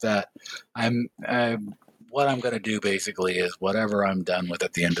 I hope that what I'm going to do basically is whatever I'm done with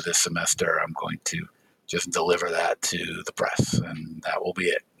at the end of this semester, I'm going to just deliver that to the press, and that will be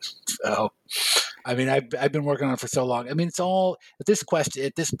it. So, I mean, I've been working on it for so long. I mean, it's all at this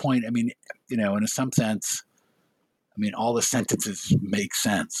point. I mean, in some sense, I mean, all the sentences make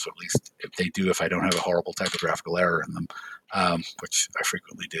sense, or at least if they do, if I don't have a horrible typographical error in them, which I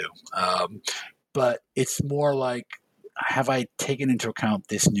frequently do. But it's more like, have I taken into account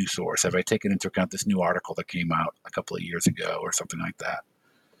this new source? Have I taken into account this new article that came out a couple of years ago or something like that?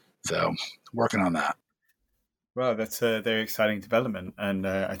 So, working on that. Well, that's a very exciting development, and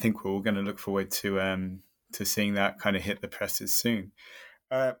I think we're all going to look forward to seeing that kind of hit the presses soon.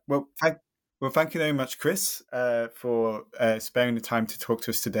 Well, thank you very much, Chris, for sparing the time to talk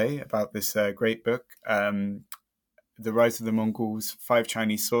to us today about this great book, The Rise of the Mongols, 5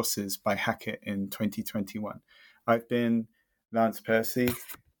 Chinese Sources by Hackett in 2021. I've been Lance Percy,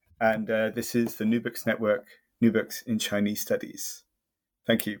 and this is the New Books Network, New Books in Chinese Studies.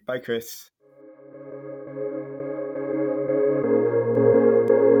 Thank you. Bye, Chris.